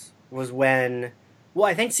 6 was when... Well,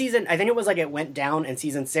 I think it was like it went down, and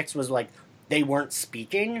season 6 was like they weren't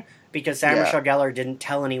speaking because Sarah Yeah. Michelle Gellar didn't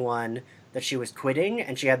tell anyone that she was quitting,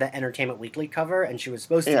 and she had that Entertainment Weekly cover, and she was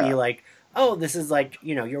supposed to be Yeah. like, oh, this is like,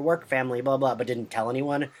 you know, your work family, blah, blah, but didn't tell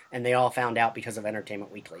anyone, and they all found out because of Entertainment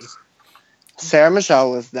Weekly. Sarah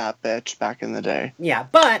Michelle was that bitch back in the day. Yeah,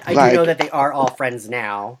 but I Like- do know that they are all friends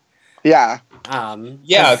now. Yeah.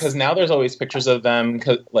 Yeah, because now there's always pictures of them,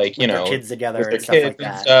 like, you with know, their kids together with their and stuff kids like and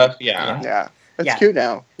that. stuff. Yeah. Yeah. It's Yeah. cute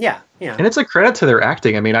now. Yeah, yeah. And it's a credit to their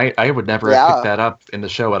acting. I mean, I would never have Yeah. picked that up in the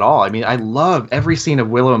show at all. I mean, I love every scene of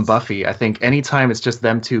Willow and Buffy. I think anytime it's just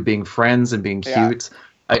them two being friends and being Yeah. cute,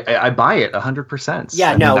 I buy it 100%.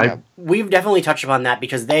 Yeah, I mean, no, we've definitely touched upon that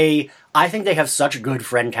because I think they have such good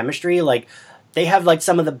friend chemistry. Like, they have like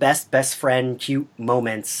some of the best friend cute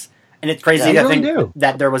moments, and it's crazy Yeah, to they really think do.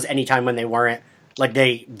 that there was any time when they weren't like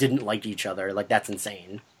they didn't like each other. Like, that's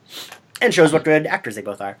insane, and shows what good actors they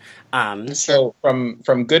both are. So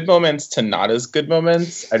from good moments to not as good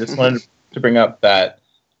moments, I just wanted to bring up that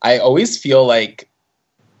I always feel like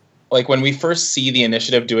when we first see the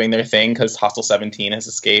Initiative doing their thing, because Hostile 17 has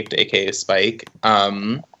escaped, aka Spike,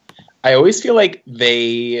 I always feel like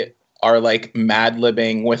they are like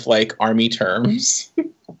mad-libbing with like army terms.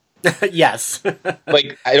 Yes,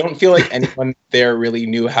 Like, I don't feel like anyone there really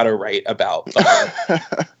knew how to write about them.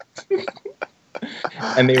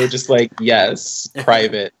 And they were just like, yes,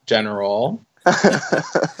 private, general,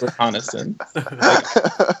 reconnaissance. Like,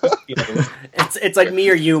 it's like me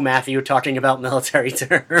or you, Matthew, talking about military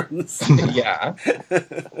terms. yeah.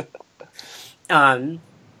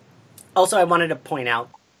 Also, I wanted to point out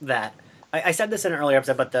that I said this in an earlier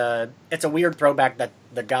episode, but it's a weird throwback that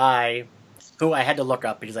the guy who I had to look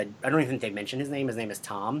up because I don't even think they mentioned his name. His name is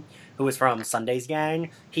Tom, who is from Sunday's Gang.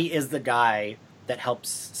 He is the guy that helps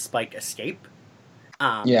Spike escape.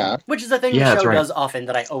 Yeah. Which is a thing Yeah, the that's show right. does often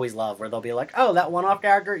that I always love, where they'll be like, "Oh, that one-off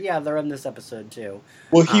character, yeah, they're in this episode too,"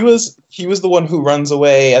 Well, he was the one who runs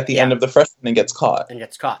away at the Yeah. end of the freshman and gets caught. and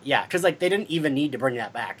gets caught. Yeah, because like they didn't even need to bring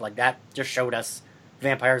that back. Like that just showed us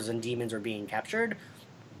vampires and demons are being captured.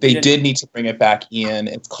 They didn't- did need to bring it back, Ian.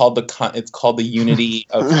 It's called the unity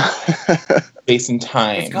of space and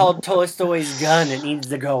time. It's called Tolstoy's gun. It needs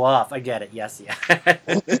to go off. I get it. Yes, yeah.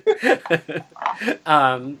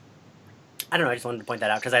 I don't know. I just wanted to point that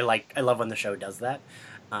out because I love when the show does that.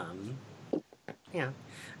 Yeah.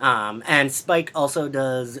 And Spike also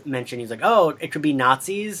does mention, he's like, oh, it could be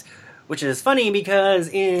Nazis, which is funny because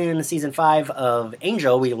in season 5 of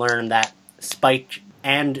Angel, we learned that Spike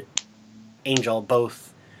and Angel both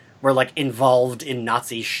were like involved in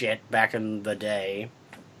Nazi shit back in the day.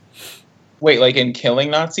 Wait, like in killing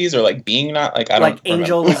Nazis or like being not like I don't Like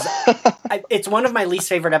Angel remember. was, it's one of my least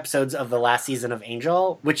favorite episodes of the last season of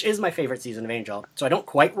Angel, which is my favorite season of Angel. So I don't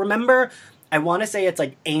quite remember. I want to say it's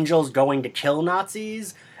like Angel's going to kill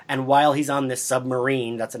Nazis, and while he's on this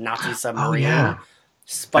submarine, that's a Nazi submarine. yeah.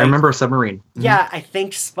 Spike, I remember a submarine. Mhm. Yeah, I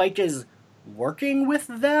think Spike is working with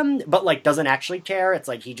them, but like doesn't actually care. It's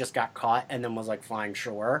like he just got caught and then was like flying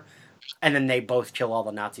shore. And then they both kill all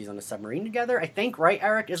the Nazis on the submarine together. I think, right,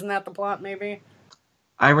 Eric? Isn't that the plot, maybe?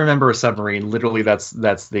 I remember a submarine. Literally, that's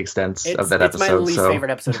the extent of that it's episode. my least so favorite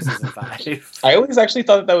episode of season 5. I always actually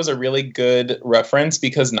thought that was a really good reference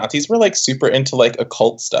because Nazis were like super into like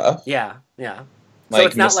occult stuff. Yeah, yeah. So Like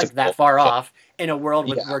it's not like that mystical far shit. off in a world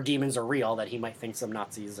Yeah. where demons are real that he might think some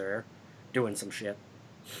Nazis are doing some shit.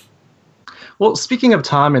 Well, speaking of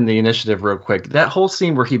Tom and the Initiative real quick, that whole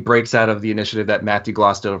scene where he breaks out of the Initiative that Matthew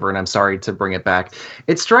glossed over, and I'm sorry to bring it back,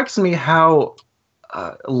 it strikes me how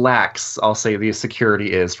lax, I'll say, the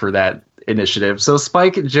security is for that Initiative. So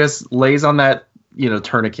Spike just lays on that,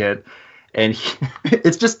 tourniquet, and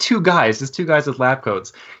it's just two guys with lab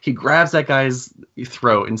coats. He grabs that guy's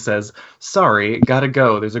throat and says, "Sorry, gotta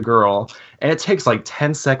go, there's a girl." And it takes like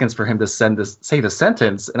 10 seconds for him to say the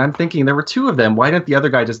sentence. And I'm thinking there were two of them. Why didn't the other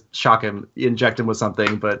guy just shock him, inject him with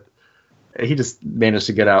something? But he just managed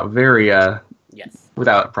to get out very Yes,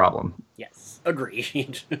 without problem. yes,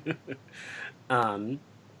 agreed. I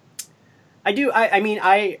do. I mean,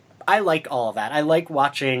 I like all of that. I like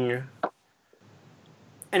watching.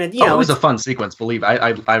 And it was a fun sequence. Believe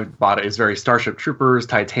I bought it. It's very Starship Troopers,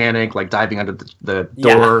 Titanic, like diving under the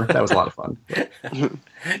door. That was a lot of fun.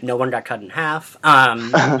 No one got cut in half.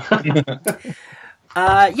 Yeah.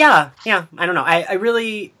 I don't know. I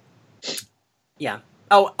really. Yeah.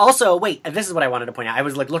 Oh, also, wait. This is what I wanted to point out. I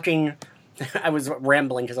was like looking. I was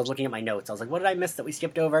rambling because I was looking at my notes. I was like, what did I miss that we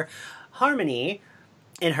skipped over? Harmony,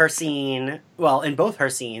 in her scene, well, in both her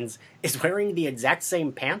scenes, is wearing the exact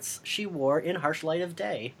same pants she wore in Harsh Light of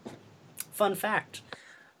Day. Fun fact.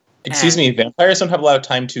 Excuse me, vampires don't have a lot of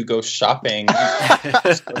time to go shopping.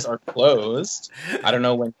 Stores are closed. I don't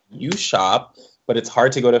know when you shop, but it's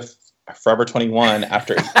hard to go to Forever 21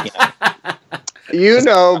 after 8 p.m. You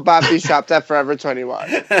know Buffy shopped at Forever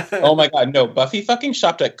 21. Oh my god, no. Buffy fucking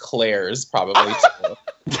shopped at Claire's, probably, too.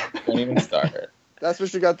 Don't even start. That's where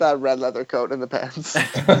she got that red leather coat and the pants.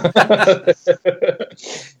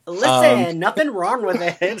 Listen, nothing wrong with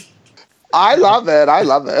it. I love it.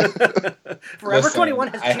 Forever 21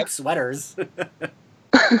 has cheap sweaters.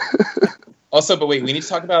 Also, but wait, we need to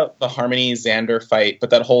talk about the Harmony Xander fight, but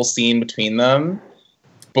that whole scene between them.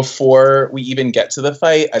 Before we even get to the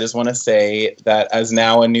fight, I just want to say that as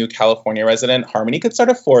now a new California resident, Harmony could start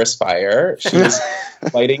a forest fire. She was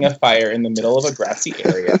lighting a fire in the middle of a grassy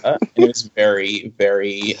area, and it was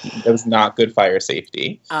it was not good fire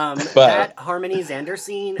safety. But that Harmony Xander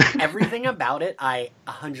scene, everything about it, I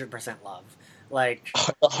 100% love. Like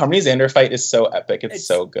the Harmony Xander fight is so epic. It's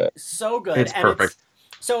so good. So good. It's perfect.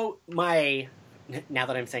 Now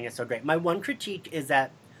that I'm saying it's so great, my one critique is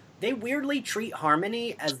that they weirdly treat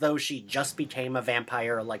Harmony as though she just became a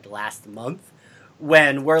vampire like last month,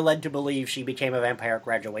 when we're led to believe she became a vampire at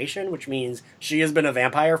graduation, which means she has been a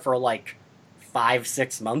vampire for like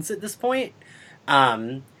 5-6 months at this point.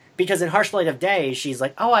 Because in Harsh Light of Day, she's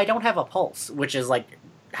like, oh, I don't have a pulse, which is like,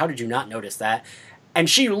 how did you not notice that? And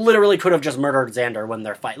she literally could have just murdered Xander when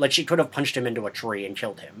they're fighting. Like, she could have punched him into a tree and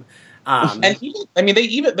killed him. And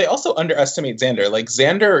they also underestimate Xander. Like,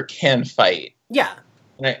 Xander can fight. Yeah.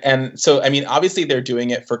 And so, I mean, obviously they're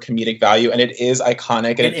doing it for comedic value, and it is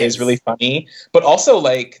iconic, and it is really funny. But also,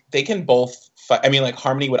 like, they can both fight. I mean, like,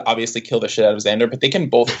 Harmony would obviously kill the shit out of Xander, but they can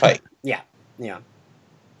both fight. Yeah.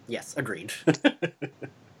 Yes, agreed.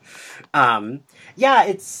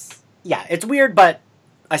 It's weird, but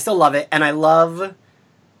I still love it, and I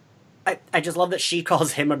just love that she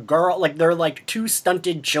calls him a girl. Like, they're like two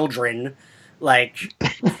stunted children, like,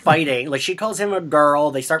 fighting. Like, she calls him a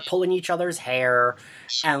girl. They start pulling each other's hair,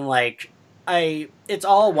 and like, it's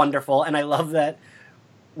all wonderful. And I love that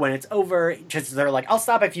when it's over, because they're like, "I'll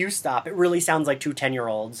stop if you stop." It really sounds like two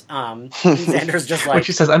 10-year-olds. And Xander's just like, when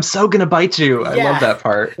she says, "I'm so gonna bite you." I love that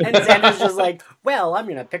part. And Xander's just like, "Well, I'm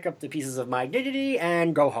gonna pick up the pieces of my dignity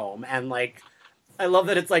and go home." And like, I love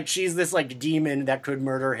that it's like she's this like demon that could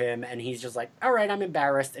murder him, and he's just like, all right, I'm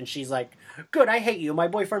embarrassed, and she's like, good, I hate you. My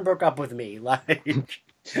boyfriend broke up with me. Like,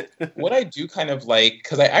 what I do kind of like,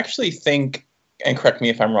 because I actually think, and correct me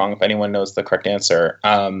if I'm wrong, if anyone knows the correct answer,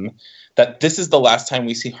 that this is the last time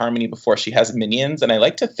we see Harmony before she has minions, and I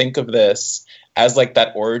like to think of this as like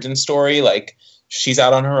that origin story. Like, she's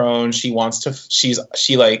out on her own. She wants to.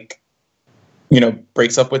 She like, you know,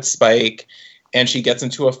 breaks up with Spike, and she gets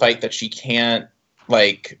into a fight that she can't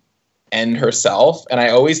like end herself. And I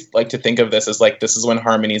always like to think of this as like, this is when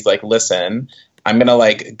Harmony's like, listen, I'm gonna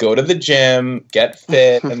like go to the gym, get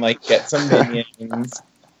fit, and like get some minions,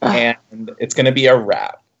 and it's gonna be a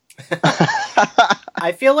wrap.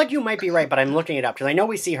 I feel like you might be right, but I'm looking it up because I know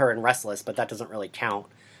we see her in Restless, but that doesn't really count.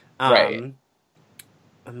 Right.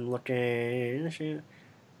 I'm looking.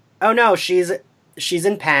 Oh no, she's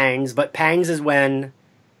in Pangs, but Pangs is when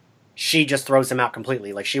she just throws him out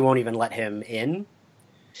completely. Like, she won't even let him in.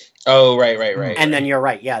 Oh, right. And then you're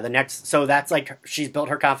right. Yeah, so that's like, she's built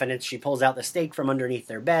her confidence. She pulls out the stake from underneath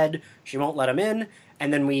their bed. She won't let him in.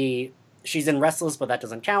 And then she's in Restless, but that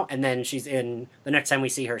doesn't count. And then the next time we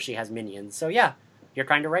see her, she has minions. So yeah, you're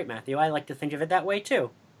kind of right, Matthew. I like to think of it that way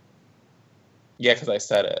too. Yeah, because I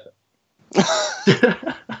said it.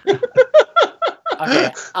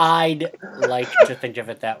 Okay, I'd like to think of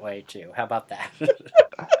it that way too. How about that?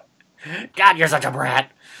 God, you're such a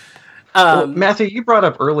brat. Well, Matthew, you brought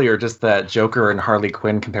up earlier just that Joker and Harley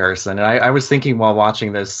Quinn comparison, and I was thinking while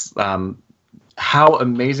watching this how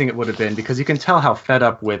amazing it would have been, because you can tell how fed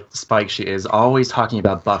up with Spike she is, always talking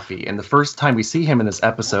about Buffy. And the first time we see him in this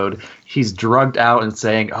episode, he's drugged out and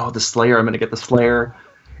saying, "Oh, the Slayer, I'm going to get the Slayer."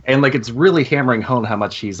 And like, it's really hammering home how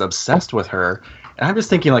much he's obsessed with her. And I'm just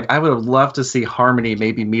thinking, like, I would have loved to see Harmony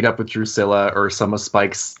maybe meet up with Drusilla or some of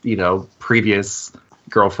Spike's, previous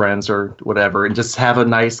girlfriends or whatever, and just have a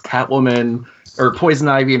nice Catwoman or Poison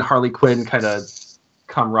Ivy and Harley Quinn kind of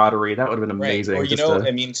camaraderie. That would have been amazing. Right. Or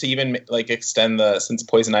I mean, to even like extend since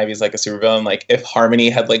Poison Ivy is like a supervillain, like if Harmony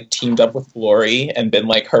had like teamed up with Glory and been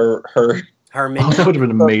like her Herman. that would have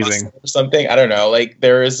been amazing. Or something. I don't know. Like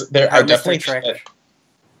there are definitely Trick.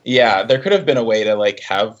 Yeah, there could have been a way to like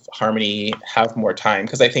have Harmony have more time,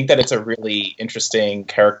 because I think that it's a really interesting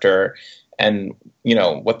character, and you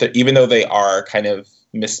know even though they are kind of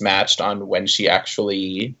mismatched on when she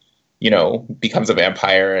actually becomes a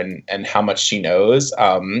vampire and how much she knows,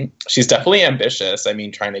 she's definitely ambitious. I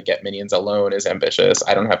mean, trying to get minions alone is ambitious.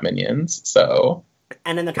 I don't have minions, so.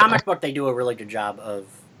 And in the comic book, they do a really good job of.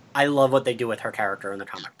 I love what they do with her character in the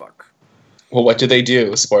comic book. Well, what do they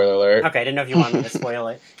do? Spoiler alert. Okay, I didn't know if you wanted me to spoil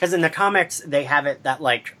it. Because in the comics, they have it that,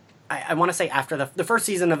 like, I want to say after the first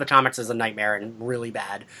season of the comics is a nightmare and really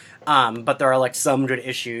bad. But there are, like, some good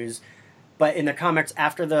issues. But in the comics,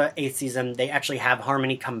 after the 8th season, they actually have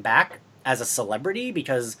Harmony come back as a celebrity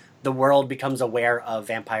because the world becomes aware of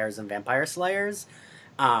vampires and vampire slayers.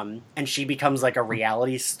 And she becomes, like, a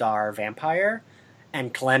reality star vampire.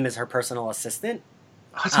 And Clem is her personal assistant.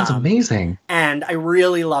 Oh, that sounds amazing. And I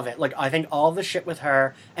really love it. Like, I think all the shit with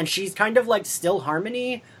her, and she's kind of like still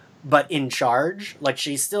Harmony, but in charge. Like,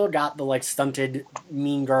 she's still got the like stunted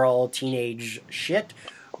mean girl teenage shit,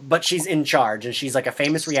 but she's in charge, and she's like a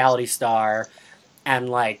famous reality star. And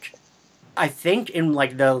like, I think in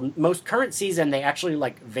like the most current season, they actually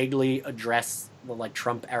like vaguely address the like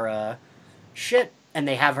Trump era shit, and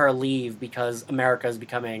they have her leave because America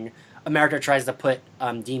tries to put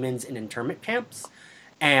demons in internment camps.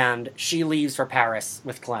 And she leaves for Paris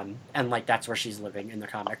with Clem, and like that's where she's living in the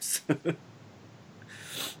comics. And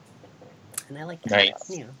I like that.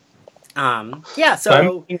 Nice. Yeah. So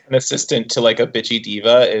I'm being an assistant to like a bitchy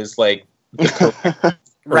diva is like the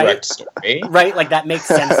correct story, right? Like that makes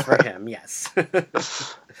sense for him. Yes.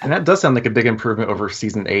 And that does sound like a big improvement over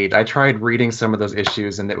season 8. I tried reading some of those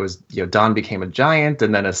issues, and it was Dawn became a giant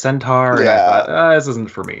and then a centaur. And I thought, this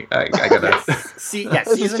isn't for me. I gotta.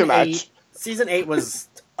 Season 8 was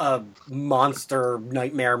a monster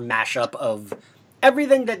nightmare mashup of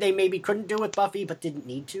everything that they maybe couldn't do with Buffy but didn't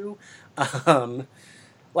need to.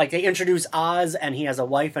 Like, they introduce Oz, and he has a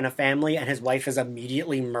wife and a family, and his wife is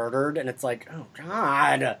immediately murdered, and it's like, oh,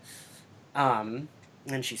 God. And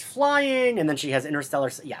she's flying, and then she has interstellar...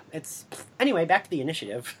 Yeah, it's... Anyway, back to the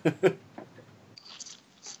initiative.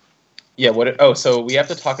 Yeah, so we have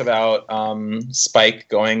to talk about Spike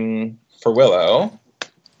going for Willow.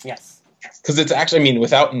 Yes. Because it's actually, I mean,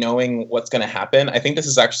 without knowing what's going to happen, I think this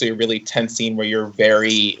is actually a really tense scene where you're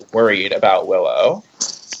very worried about Willow.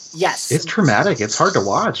 Yes. It's traumatic. It's hard to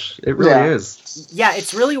watch. It really is. Yeah,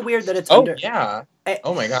 it's really weird that it's oh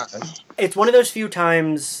my god. It's one of those few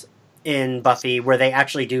times in Buffy where they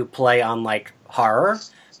actually do play on, like, horror.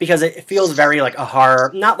 Because it feels very like a horror,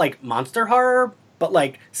 not like monster horror, but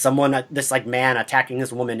like this like man attacking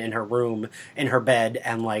this woman in her room, in her bed,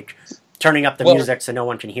 and like turning up the music so no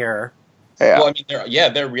one can hear her. Yeah. Well, I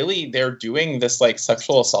mean, they're doing this like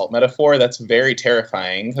sexual assault metaphor that's very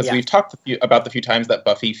terrifying, because we've talked about the few times that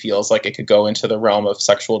Buffy feels like it could go into the realm of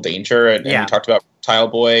sexual danger, and we talked about Tile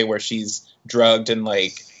Boy, where she's drugged and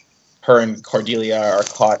like her and Cordelia are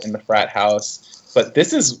caught in the frat house. But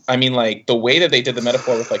this is, I mean, like the way that they did the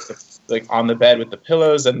metaphor with like on the bed with the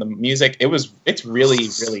pillows and the music, it's really,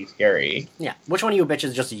 really scary. Yeah. Which one of you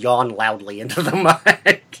bitches just yawn loudly into the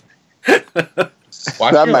mic?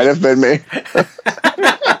 That might have been me.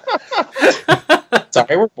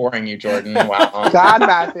 Sorry, we're boring you, Jordan. Wow. God,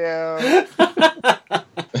 Matthew.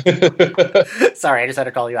 Sorry, I just had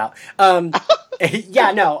to call you out.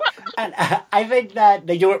 Yeah, no. And I think that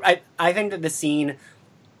they do it. I think that the scene...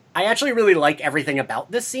 I actually really like everything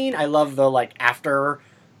about this scene. I love the, like, after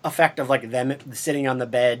effect of, like, them sitting on the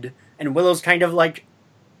bed, and Willow's kind of, like,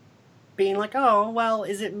 being like, oh, well,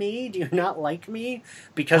 is it me? Do you not like me?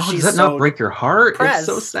 Because she's does that not break your heart? Pressed. It's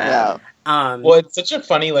so sad. Yeah. Well, it's such a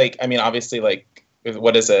funny, like, I mean, obviously, like,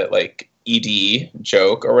 what is it, like, ED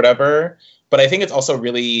joke or whatever, but I think it's also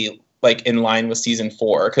really... like in line with season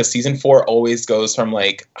 4, because season 4 always goes from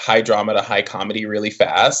like high drama to high comedy really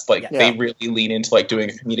fast. Like they really lean into like doing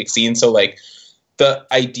a comedic scene. So like the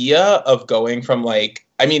idea of going from like,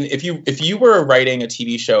 I mean, if you were writing a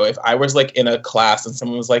TV show, if I was like in a class and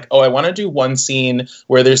someone was like, oh, I want to do one scene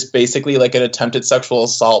where there's basically like an attempted sexual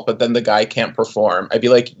assault, but then the guy can't perform, I'd be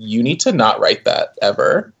like, you need to not write that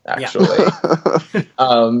ever, actually.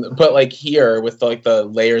 But like here with the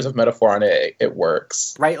layers of metaphor on it, it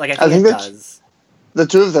works. Right, like I think it does. The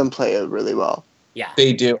two of them play it really well. Yeah.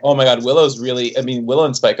 They do. Oh my god, Willow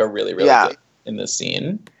and Spike are really, really good in this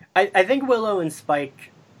scene. I think Willow and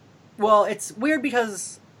Spike. Well, it's weird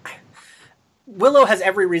because Willow has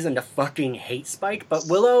every reason to fucking hate Spike, but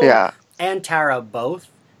Willow Yeah. and Tara both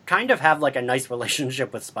kind of have like a nice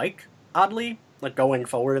relationship with Spike, oddly, like going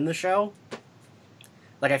forward in the show.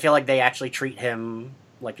 Like I feel like they actually treat him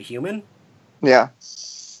like a human. Yeah.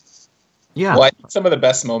 Yeah. Well, I think some of the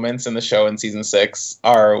best moments in the show in season 6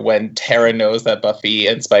 are when Tara knows that Buffy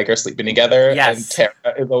and Spike are sleeping together, Yes. and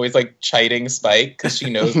Tara is always like chiding Spike because she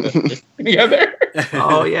knows that they're sleeping together.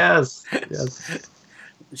 Oh yes. Yes.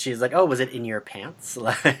 She's like, "Oh, was it in your pants?"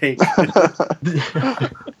 Like,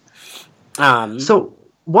 So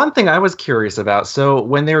one thing I was curious about, so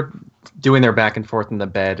when they're doing their back and forth in the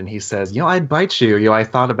bed and he says, I'd bite you, I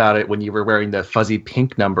thought about it when you were wearing the fuzzy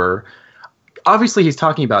pink number. Obviously he's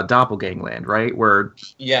talking about Doppelgangland, right? Where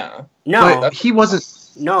Yeah. no, but he wasn't.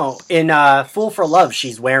 no. In Fool for Love,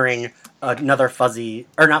 she's wearing another fuzzy,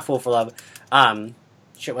 or not Fool for Love.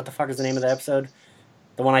 Shit, what the fuck is the name of the episode?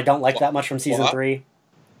 The one I don't like that much from season Walk? 3.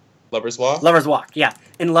 Lover's Walk? Lover's Walk, yeah.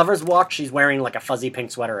 In Lover's Walk, she's wearing like a fuzzy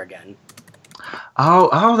pink sweater again.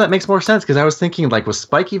 Oh, that makes more sense because I was thinking, like, was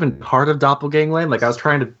Spike even part of Doppelgangland? Like, I was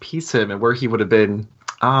trying to piece him and where he would have been.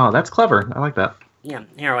 Oh, that's clever. I like that. Yeah,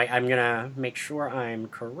 here, wait, I'm gonna make sure I'm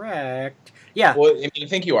correct. Yeah, Well, I mean, I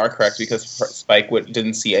think you are correct because Spike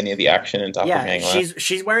didn't see any of the action in yeah, Doppelgangland.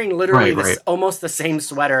 she's wearing literally Right. almost the same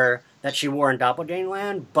sweater that she wore in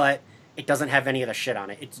Doppelgangland, but it doesn't have any of the shit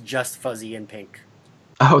on it. It's just fuzzy and pink.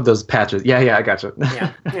 Oh, those patches. Yeah, I gotcha.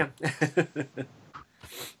 Yeah, yeah.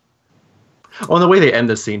 Well, and the way they end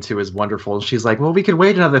the scene, too, is wonderful. She's like, well, we could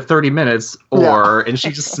wait another 30 minutes, or... And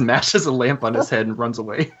she just smashes a lamp on his head and runs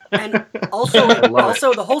away. And also, love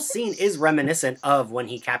it. the whole scene is reminiscent of when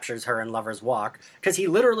he captures her in Lover's Walk, because he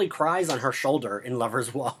literally cries on her shoulder in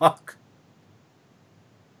Lover's Walk.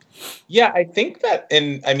 Yeah, I think that,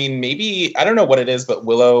 and I mean, maybe, I don't know what it is, but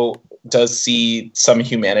Willow does see some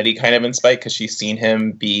humanity kind of in Spike because she's seen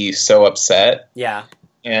him be so upset. Yeah,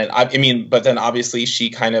 And I mean, but then obviously she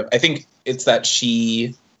kind of, I think it's that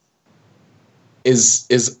she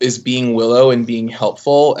is being Willow and being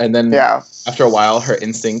helpful. And then Yeah. after a while, her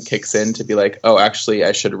instinct kicks in to be like, oh, actually,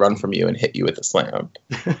 I should run from you and hit you with this lamp.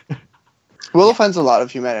 Willow finds a lot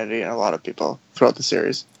of humanity in a lot of people throughout the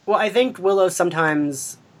series. well, I think Willow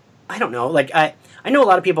sometimes, I don't know, like, I know a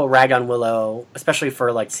lot of people rag on Willow, especially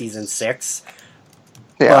for, like, season 6,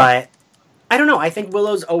 Yeah. but I don't know, I think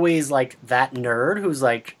Willow's always, like, that nerd who's,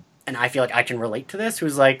 like, and I feel like I can relate to this,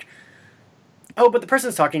 who's, like, oh, but the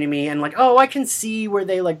person's talking to me, and, like, oh, I can see where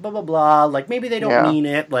they, like, blah, blah, blah, like, maybe they don't Yeah. mean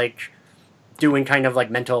it, like, doing kind of, like,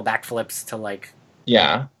 mental backflips to, like,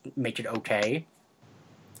 Yeah. make it okay.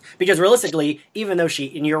 Because realistically, even though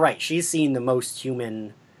and you're right, she's seen the most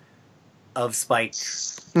human of Spike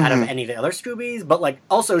out of Mhm. any of the other Scoobies, but like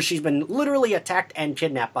also she's been literally attacked and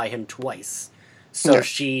kidnapped by him twice. So Yeah.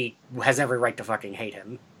 she has every right to fucking hate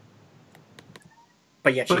him.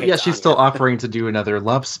 But yet she But hates yeah, she's Anya. still offering to do another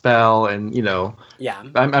love spell, and, Yeah.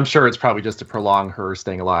 I'm sure it's probably just to prolong her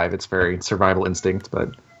staying alive. It's very survival instinct, but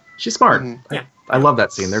she's smart. Mhm. Yeah. I love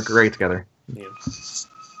that scene. They're great together. Yeah.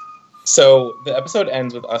 So the episode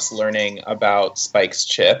ends with us learning about Spike's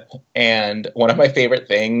chip, and one of my favorite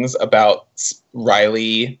things about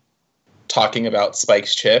Riley talking about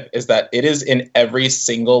Spike's chip is that it is in every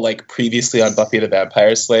single like previously on Buffy the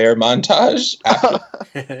Vampire Slayer montage.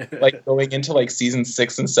 After, like going into like season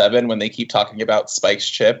 6 and 7 when they keep talking about Spike's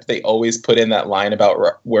chip, they always put in that line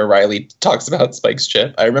about where Riley talks about Spike's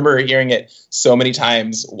chip. I remember hearing it so many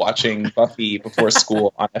times watching Buffy before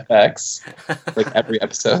school on FX, like every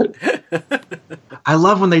episode. I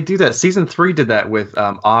love when they do that. Season 3 did that with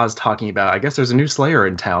Oz talking about, I guess there's a new Slayer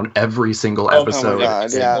in town every single Oh, episode. my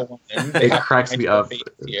God, yeah. It cracks me up.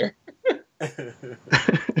 Here.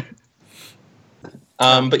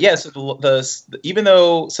 But yeah, so the even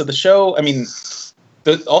though the show, I mean,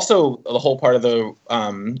 also the whole part of the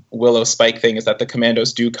Willow Spike thing is that the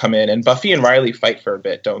Commandos do come in, and Buffy and Riley fight for a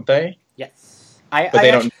bit, don't they? Yes. But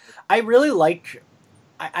they don't. I really like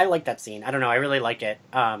I like that scene. I don't know, I really like it.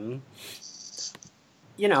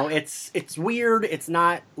 You know, it's weird. It's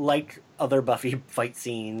not like other Buffy fight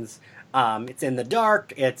scenes. It's in the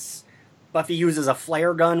dark. Buffy uses a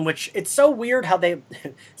flare gun, which it's so weird how they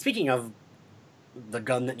speaking of the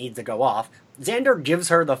gun that needs to go off, Xander gives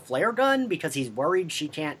her the flare gun because he's worried she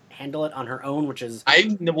can't handle it on her own, which is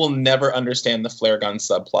I will never understand the flare gun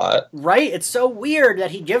subplot. right. It's so weird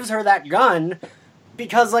that he gives her that gun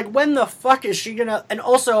because, like, when the fuck is she gonna? And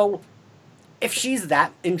also, if she's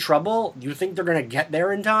that in trouble, you think they're gonna get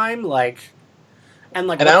there in time? Like, And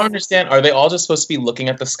like, And I don't understand. Are they all just supposed to be looking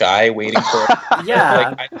at the sky, waiting for?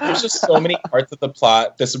 Yeah. There's just so many parts of the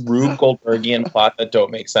plot, this Rube Goldbergian plot, that don't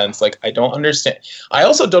make sense. Like, I don't understand. I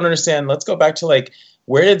also don't understand. Let's go back to like,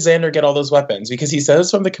 where did Xander get all those weapons? Because he says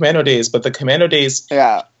from the Commando days, but the Commando days,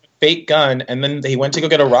 fake gun, and then he went to go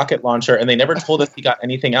get a rocket launcher, and they never told us he got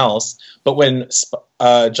anything else. But when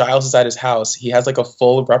Giles is at his house, he has like a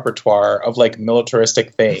full repertoire of like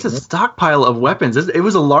militaristic things. It's a stockpile of weapons. It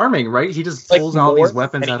was alarming, right? He just pulls all these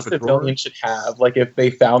weapons out of a drawer. Civilian should have. Like, if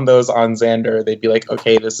they found those on Xander, they'd be like,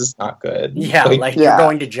 okay, this is not good. Yeah, like you're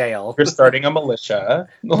going to jail. You're starting a militia.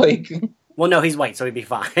 Like, well, no, he's white, so he'd be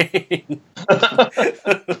fine.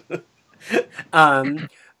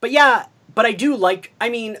 But yeah. But I do like, I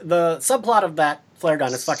mean, the subplot of that flare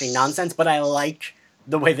gun is fucking nonsense, but I like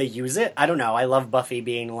the way they use it. I don't know, I love Buffy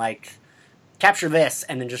being like, capture this,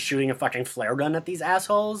 and then just shooting a fucking flare gun at these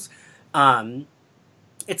assholes.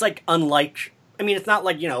 It's like, unlike, I mean, it's not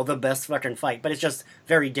like, you know, the best fucking fight, but it's just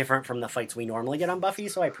very different from the fights we normally get on Buffy,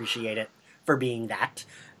 so I appreciate it for being that.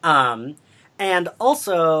 And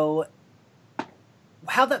also,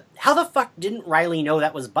 how the fuck didn't Riley know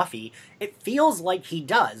that was Buffy? It feels like he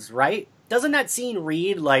does, right? Doesn't that scene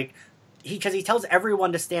read like because he tells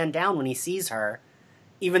everyone to stand down when he sees her,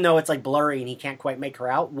 even though it's like blurry and he can't quite make her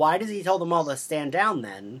out? Why does he tell them all to stand down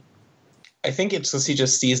then? I think it's because he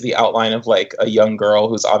just sees the outline of like a young girl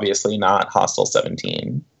who's obviously not Hostile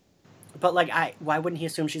 17. But like, why wouldn't he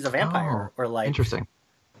assume she's a vampire or like? Interesting.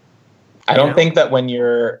 I don't think that when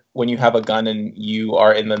you have a gun and you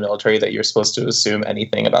are in the military that you're supposed to assume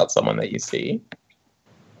anything about someone that you see.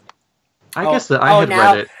 I guess that I had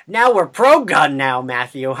read it. Now we're pro-gun now,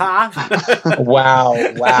 Matthew, huh? Wow.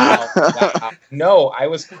 No, I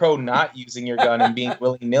was pro not using your gun and being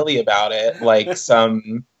willy-nilly about it like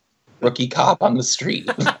some rookie cop on the street.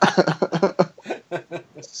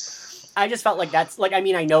 I just felt like that's, like, I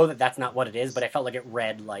mean, I know that that's not what it is, but I felt like it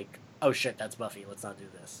read like, oh shit, that's Buffy, let's not do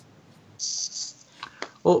this.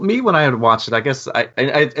 Well, me, when I had watched it, I guess I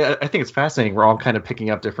think it's fascinating. We're all kind of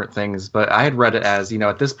picking up different things, but I had read it as, you know,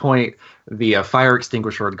 at this point, the fire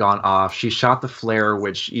extinguisher had gone off. She shot the flare,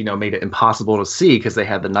 which, you know, made it impossible to see because they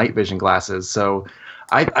had the night vision glasses. So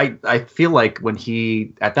I feel like when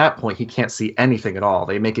at that point, he can't see anything at all.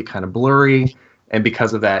 They make it kind of blurry. And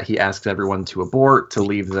because of that, he asks everyone to abort, to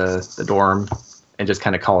leave the dorm, and just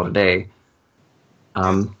kind of call it a day.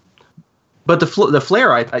 But the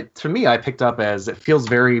flare, to me, I picked up as it feels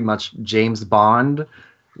very much James Bond.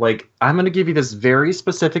 Like, I'm going to give you this very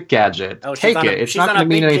specific gadget. Take it. It's not going to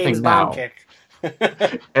mean anything now.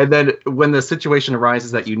 And then when the situation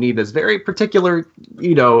arises that you need this very particular,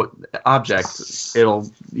 you know, object,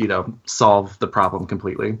 it'll, you know, solve the problem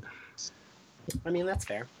completely. I mean, that's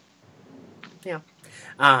fair. Yeah.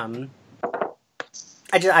 I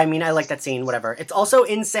like that scene, whatever. It's also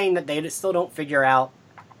insane that they still don't figure out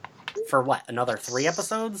for what, another 3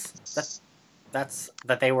 episodes?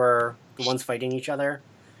 That they were the ones fighting each other.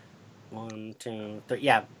 1, 2, 3.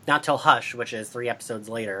 Yeah, not till Hush, which is 3 episodes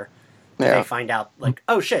later. Yeah. They find out, like,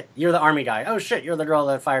 oh shit, you're the army guy. Oh shit, you're the girl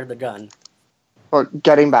that fired the gun. Or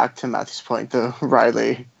getting back to Matthew's point, the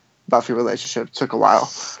Riley-Buffy relationship took a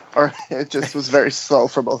while. Or it just was very slow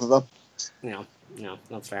for both of them. No,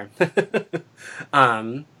 that's fair.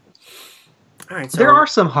 All right, so there are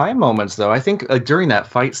some high moments, though. I think during that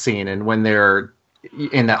fight scene and when they're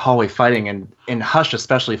in that hallway fighting, and in Hush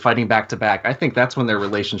especially, fighting back to back, I think that's when their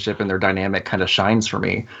relationship and their dynamic kind of shines for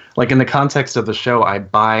me. Like, in the context of the show, I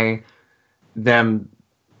buy them,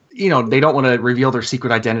 you know, they don't want to reveal their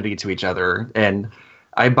secret identity to each other, and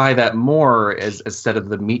I buy that more as instead of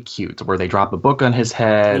the meet cute where they drop a book on his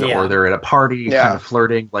head or they're at a party kind of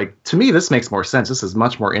flirting. Like, to me, this makes more sense. This is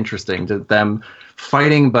much more interesting to them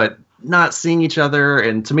fighting but not seeing each other,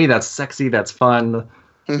 and to me that's sexy, that's fun.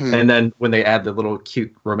 And then when they add the little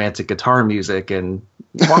cute romantic guitar music and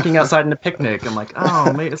walking outside in a picnic, I'm like,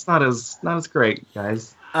 oh man, it's not as great,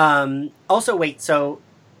 guys. Also, wait, so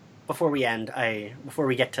before we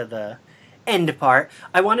get to the end part,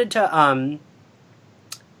 I wanted to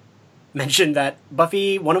mention that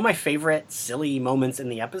Buffy, one of my favorite silly moments in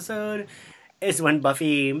the episode is when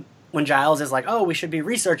Giles is like, oh, we should be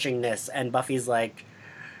researching this, and Buffy's like,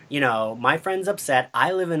 you know, my friend's upset,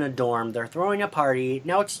 I live in a dorm, they're throwing a party,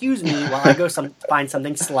 now excuse me while I go find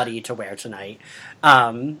something slutty to wear tonight.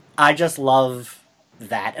 I just love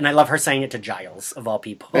that, and I love her saying it to Giles, of all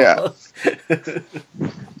people. Yeah.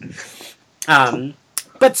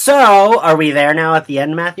 But so, are we there now at the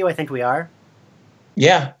end, Matthew? I think we are.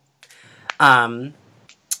 Yeah.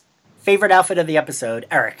 Favorite outfit of the episode,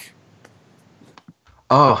 Eric?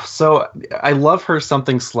 Oh, so I love her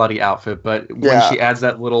something slutty outfit, but when Yeah. she adds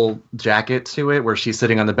that little jacket to it, where she's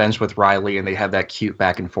sitting on the bench with Riley, and they have that cute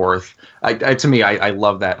back and forth. To me, I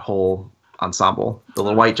love that whole ensemble. The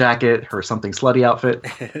little white jacket, her something slutty outfit.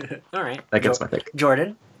 All right. That gets my pick.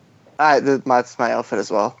 Jordan. That's my outfit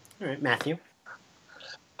as well. All right, Matthew.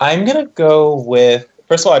 I'm gonna go with.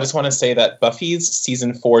 First of all, I just want to say that Buffy's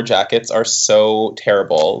season 4 jackets are so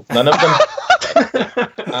terrible. None of them.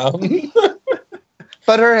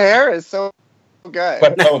 But her hair is so good.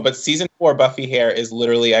 But season 4 Buffy hair is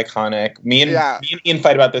literally iconic. Me and Ian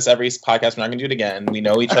fight about this every podcast. We're not gonna do it again. We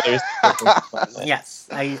know each other's. Yes,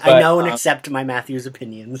 I know and accept my Matthew's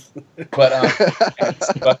opinions. But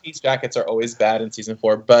Buffy's jackets are always bad in season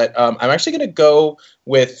 4. But I'm actually gonna go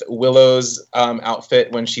with Willow's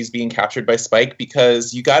outfit when she's being captured by Spike,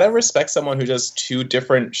 because you gotta respect someone who does 2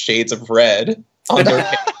 different shades of red on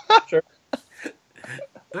their picture.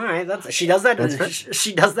 All right, she does that.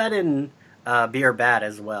 She does that in Be or Bad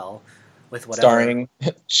as well, with whatever. Starring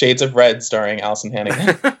Shades of Red, starring Allison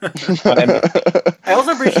Hannigan. I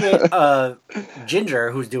also appreciate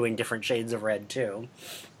Ginger, who's doing different shades of red too.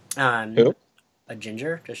 Who? A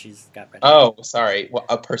Ginger, because she's got red hair. Oh, sorry. Well,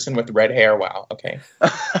 a person with red hair. Wow. Okay.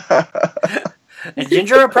 Is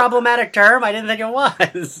Ginger a problematic term? I didn't think it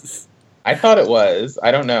was. I thought it was.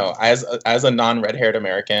 I don't know. As a non-red-haired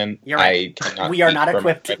American, right. I cannot. We are not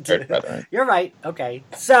equipped to. You're right. Okay.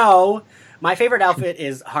 So my favorite outfit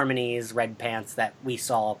is Harmony's red pants that we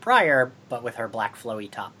saw prior, but with her black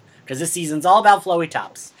flowy top. Because this season's all about flowy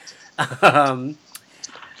tops.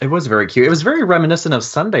 It was very cute. It was very reminiscent of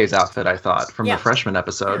Sunday's outfit, I thought, from the freshman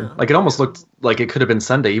episode. Yeah. Like, it almost looked like it could have been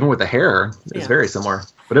Sunday, even with the hair. It was very similar.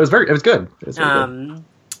 But it was good. It was very good.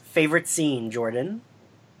 Favorite scene, Jordan?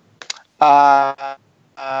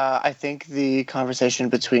 I think the conversation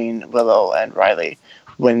between Willow and Riley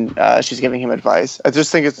when she's giving him advice. I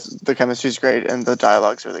just think the chemistry's great and the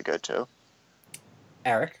dialogue's really good too.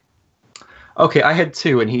 Eric? Okay, I had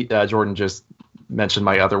 2, and Jordan just mentioned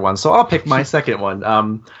my other one, so I'll pick my second one.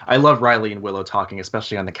 I love Riley and Willow talking,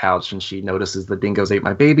 especially on the couch, and she notices the Dingoes Ate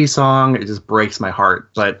My Baby song. It just breaks my heart.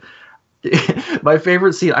 But my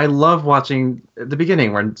favorite scene, I love watching at the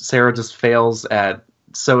beginning when Sarah just fails at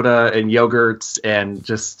soda and yogurts and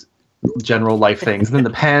just general life things. And then the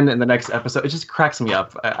pen in the next episode, it just cracks me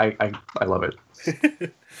up. I love it.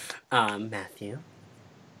 Matthew?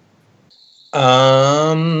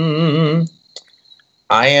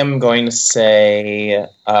 I am going to say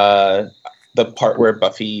the part where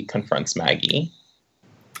Buffy confronts Maggie.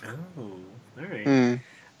 Oh, all right.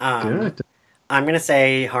 Good. I'm going to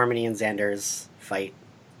say Harmony and Xander's fight.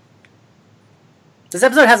 This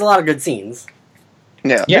episode has a lot of good scenes.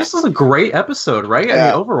 Yeah. This was a great episode, right? Yeah. I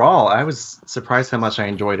mean, overall, I was surprised how much I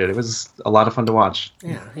enjoyed it. It was a lot of fun to watch.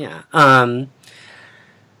 Yeah.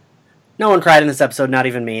 No one cried in this episode, not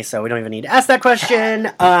even me, so we don't even need to ask that question.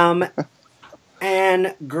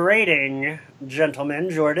 And grading, gentlemen,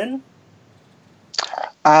 Jordan?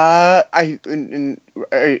 I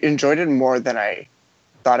enjoyed it more than I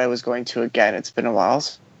thought I was going to. Again, it's been a while,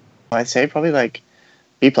 so I'd say probably like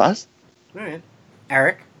B+. All right.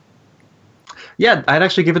 Eric? Yeah, I'd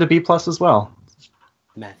actually give it a B+ as well.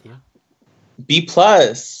 Matthew? B+.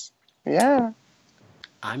 Yeah.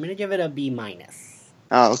 I'm going to give it a B-.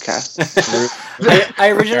 Oh, okay.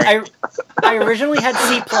 I originally had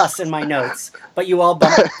C+ in my notes, but you all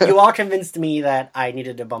convinced me that I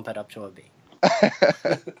needed to bump it up to a B.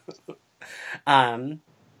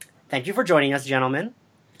 Thank you for joining us, gentlemen.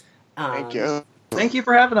 Thank you. Thank you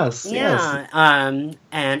for having us. Yeah. Yes.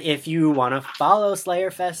 And if you want to follow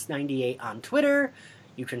SlayerFest98 on Twitter,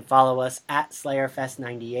 you can follow us at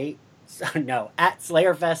SlayerFest98. At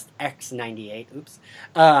SlayerFestX98. Oops.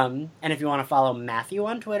 And if you want to follow Matthew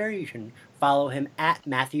on Twitter, you can follow him at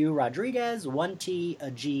Matthew Rodriguez, 1 T,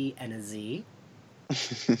 a G, and a Z.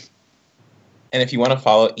 And if you want to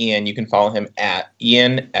follow Ian, you can follow him at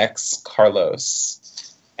Ian X Carlos.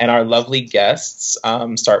 And our lovely guests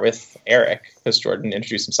start with Eric, because Jordan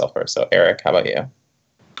introduced himself first. So Eric, how about you?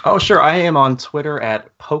 Oh, sure. I am on Twitter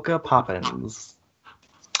at Polka Poppins.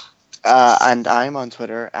 And I'm on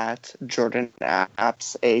Twitter at Jordan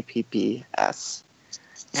Apps, APPS.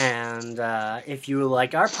 And if you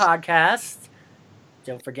like our podcast,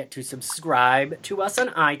 don't forget to subscribe to us on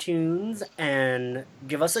iTunes and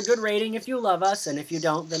give us a good rating if you love us. And if you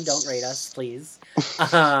don't, then don't rate us, please.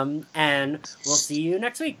 And we'll see you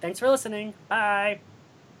next week. Thanks for listening. Bye.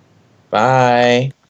 Bye.